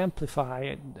they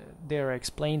exemplify, they're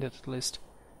explained at least,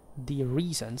 the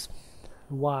reasons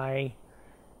why,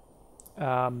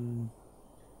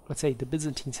 let's say, the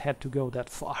Byzantines had to go that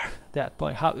far, that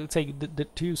point. How, let's say, the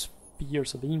two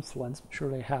spheres of influence. I'm sure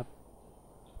they have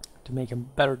to make a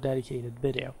better dedicated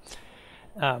video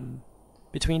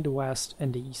between the West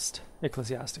and the East,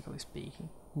 ecclesiastically speaking.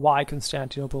 Why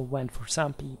Constantinople went for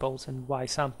some peoples and why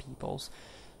some peoples,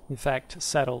 in fact,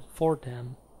 settled for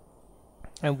them,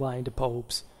 and why the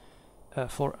popes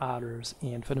for others,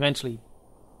 and fundamentally,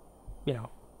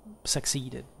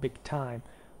 succeeded big time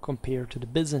compared to the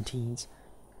Byzantines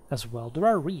as well. There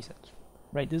are reasons,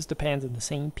 right? This depends on the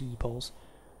same peoples.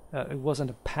 It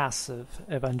wasn't a passive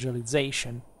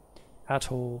evangelization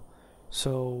at all.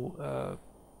 So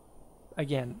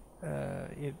again,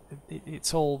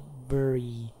 it's all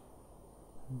very,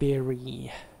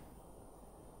 very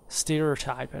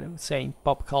stereotype, I would say, in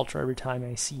pop culture. Every time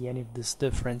I see any of these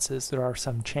differences, there are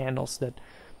some channels that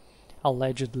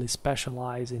allegedly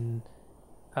specialize in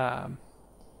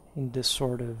this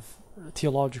sort of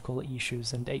theological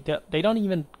issues, and they don't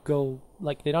even go,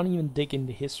 like, they don't even dig in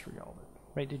the history of it,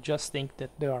 right? They just think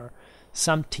that there are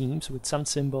some teams with some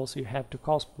symbols you have to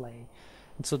cosplay,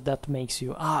 and so that makes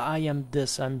you, I am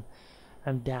this, I'm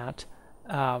that.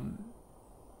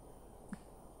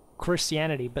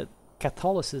 Christianity, but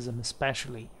Catholicism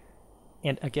especially,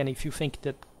 and again, if you think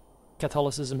that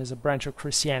Catholicism is a branch of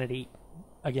Christianity,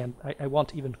 again, I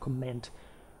won't even comment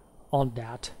on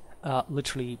that.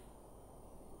 Literally,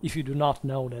 if you do not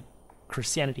know that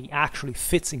Christianity actually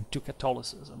fits into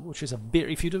Catholicism, which is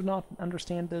if you do not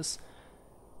understand this,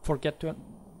 forget to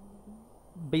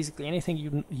basically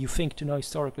anything you think to know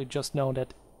historically. Just know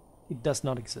that it does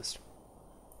not exist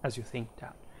as you think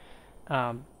that.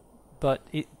 But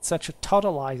it's such a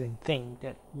totalizing thing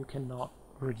that you cannot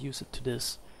reduce it to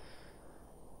this.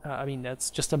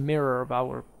 That's just a mirror of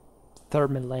our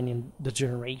third millennium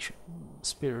degeneration,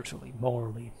 spiritually,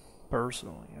 morally,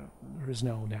 personally. There is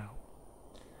no doubt.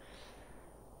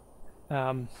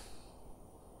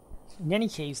 In any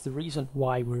case, the reason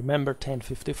why we remember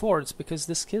 1054 is because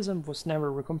the schism was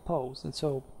never recomposed, and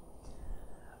so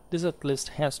this at least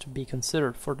has to be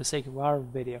considered, for the sake of our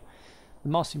video, the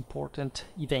most important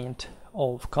event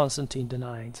of Constantine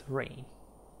IX's reign.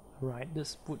 Right,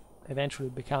 this would eventually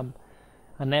become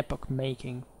an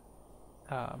epoch-making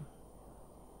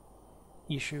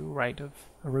issue, right, of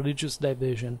a religious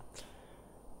division.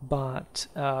 But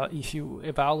if you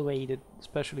evaluate it,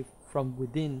 especially from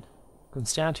within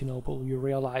Constantinople, you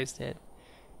realize that it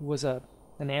was an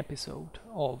episode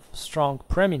of strong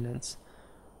preeminence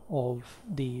of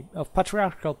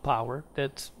patriarchal power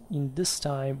that in this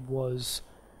time was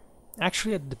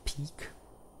actually at the peak,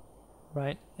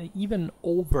 right? Even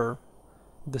over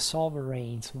the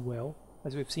sovereign's will,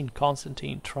 as we've seen.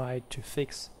 Constantine tried to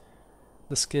fix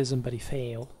the schism, but he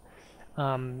failed.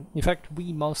 In fact,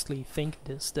 we mostly think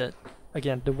this, that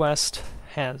again, the West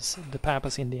has the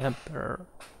papacy and the emperor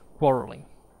quarreling,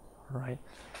 right?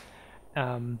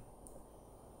 And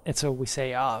so we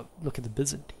say, look at the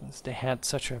Byzantines. They had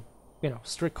such a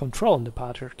strict control in the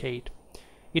Patriarchate.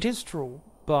 It is true,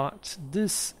 but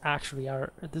this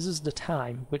is the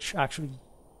time which actually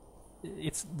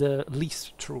it's the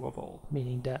least true of all.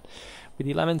 Meaning that with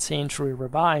the 11th century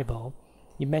revival,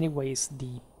 in many ways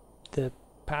the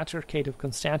Patriarchate of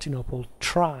Constantinople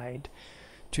tried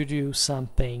to do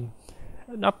something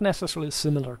not necessarily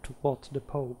similar to what the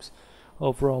popes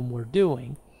of Rome were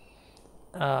doing.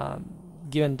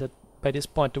 Given that by this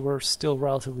point they were still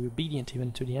relatively obedient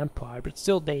even to the empire, but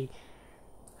still they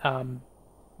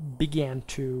began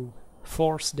to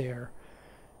force their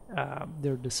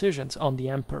decisions on the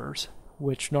emperors,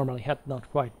 which normally had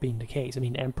not quite been the case.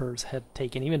 Emperors had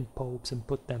taken even popes and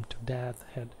put them to death,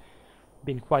 had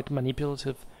been quite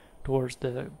manipulative towards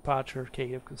the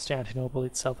Patriarchate of Constantinople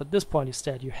itself. At this point,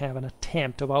 instead, you have an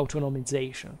attempt of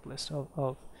autonomization, at least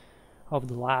of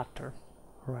the latter,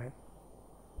 right?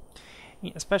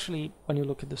 Especially when you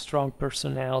look at the strong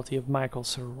personality of Michael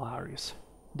Cerularius,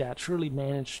 that surely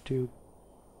managed to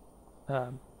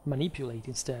manipulate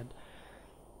instead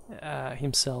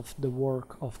himself the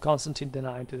work of Constantine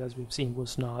IX, that, as we've seen,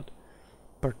 was not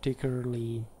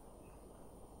particularly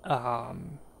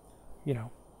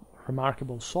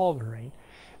remarkable sovereign.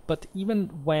 But even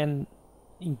when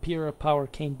imperial power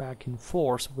came back in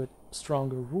force with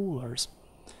stronger rulers,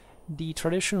 the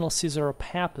traditional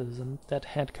Caesaropapism that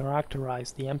had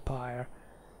characterized the empire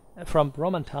from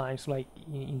Roman times, like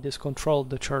in this control of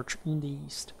the church in the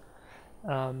East,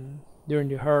 during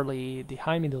the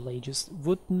High Middle Ages,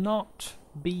 would not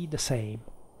be the same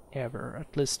ever.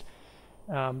 At least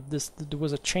there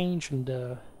was a change in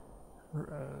the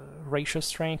racial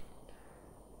strength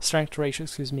strength ratio,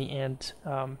 excuse me, and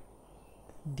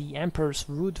the emperors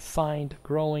would find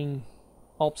growing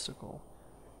obstacle,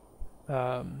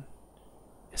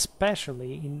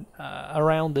 especially in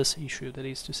around this issue, that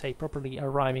is to say, properly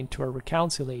arriving to a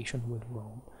reconciliation with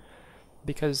Rome,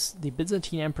 because the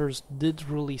Byzantine emperors did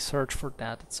really search for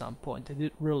that at some point. They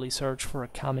did really search for a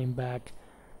coming back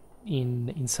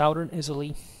in southern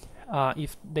Italy.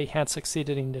 If they had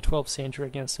succeeded in the 12th century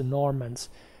against the Normans,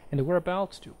 and they were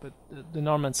about to, but the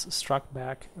Normans struck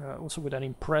back also with an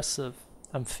impressive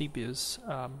amphibious,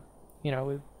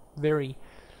 very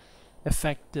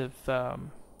effective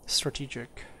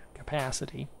strategic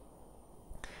capacity.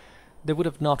 They would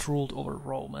have not ruled over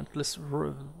Rome, at least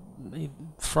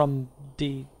from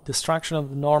the destruction of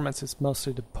the Normans. It's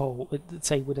mostly the Pope, let's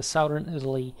say, with the southern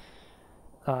Italy,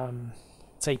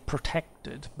 say,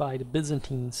 protected by the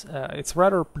Byzantines. It's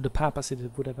rather the papacy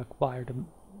that would have acquired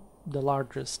the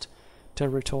largest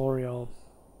territorial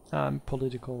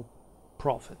political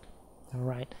profit. All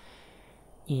right,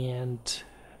 and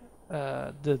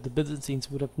the Byzantines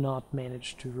would have not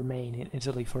managed to remain in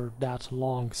Italy for that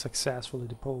long successfully.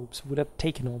 The popes would have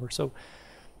taken over. So,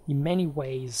 in many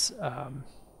ways,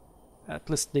 at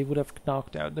least they would have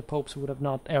knocked out. The popes would have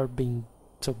not ever been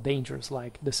so dangerous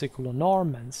like the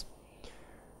Siculo-Normans.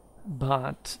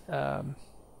 But and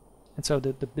so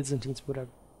the Byzantines would have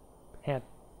had.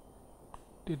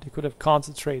 They could have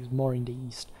concentrated more in the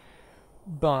east,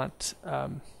 but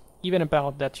even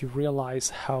about that, you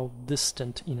realize how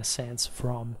distant, in a sense,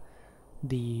 from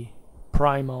the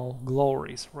primal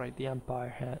glories, right? The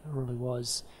empire really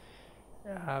was,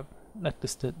 at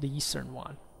least the eastern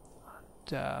one.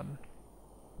 And,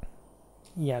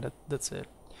 yeah, that's it.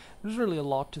 There's really a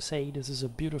lot to say. This is a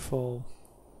beautiful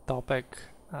topic.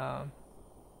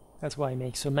 That's why I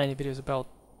make so many videos about,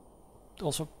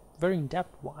 also very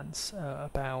in-depth ones,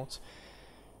 about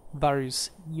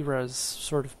various eras,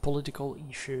 sort of political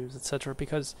issues, etc.,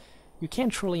 because you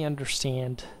can't truly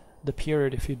understand the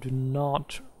period if you do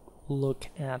not look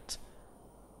at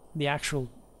the actual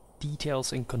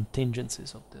details and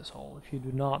contingencies of this whole, if you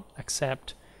do not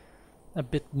accept a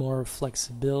bit more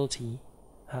flexibility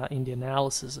in the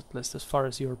analysis, at least as far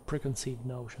as your preconceived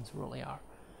notions really are.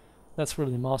 That's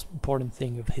really the most important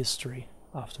thing of history,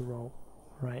 after all,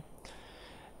 right?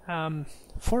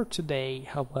 For today,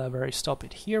 however, I stop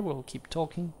it here. We'll keep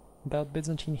talking about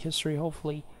Byzantine history,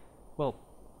 hopefully. Well,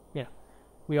 yeah,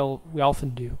 we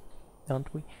often do,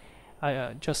 don't we?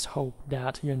 I just hope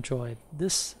that you enjoyed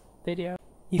this video.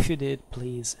 If you did,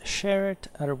 please share it.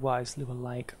 Otherwise, leave a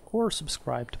like or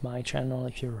subscribe to my channel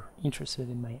if you're interested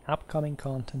in my upcoming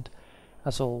content.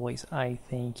 As always, I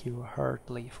thank you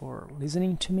heartily for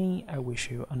listening to me. I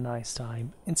wish you a nice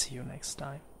time and see you next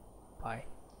time. Bye.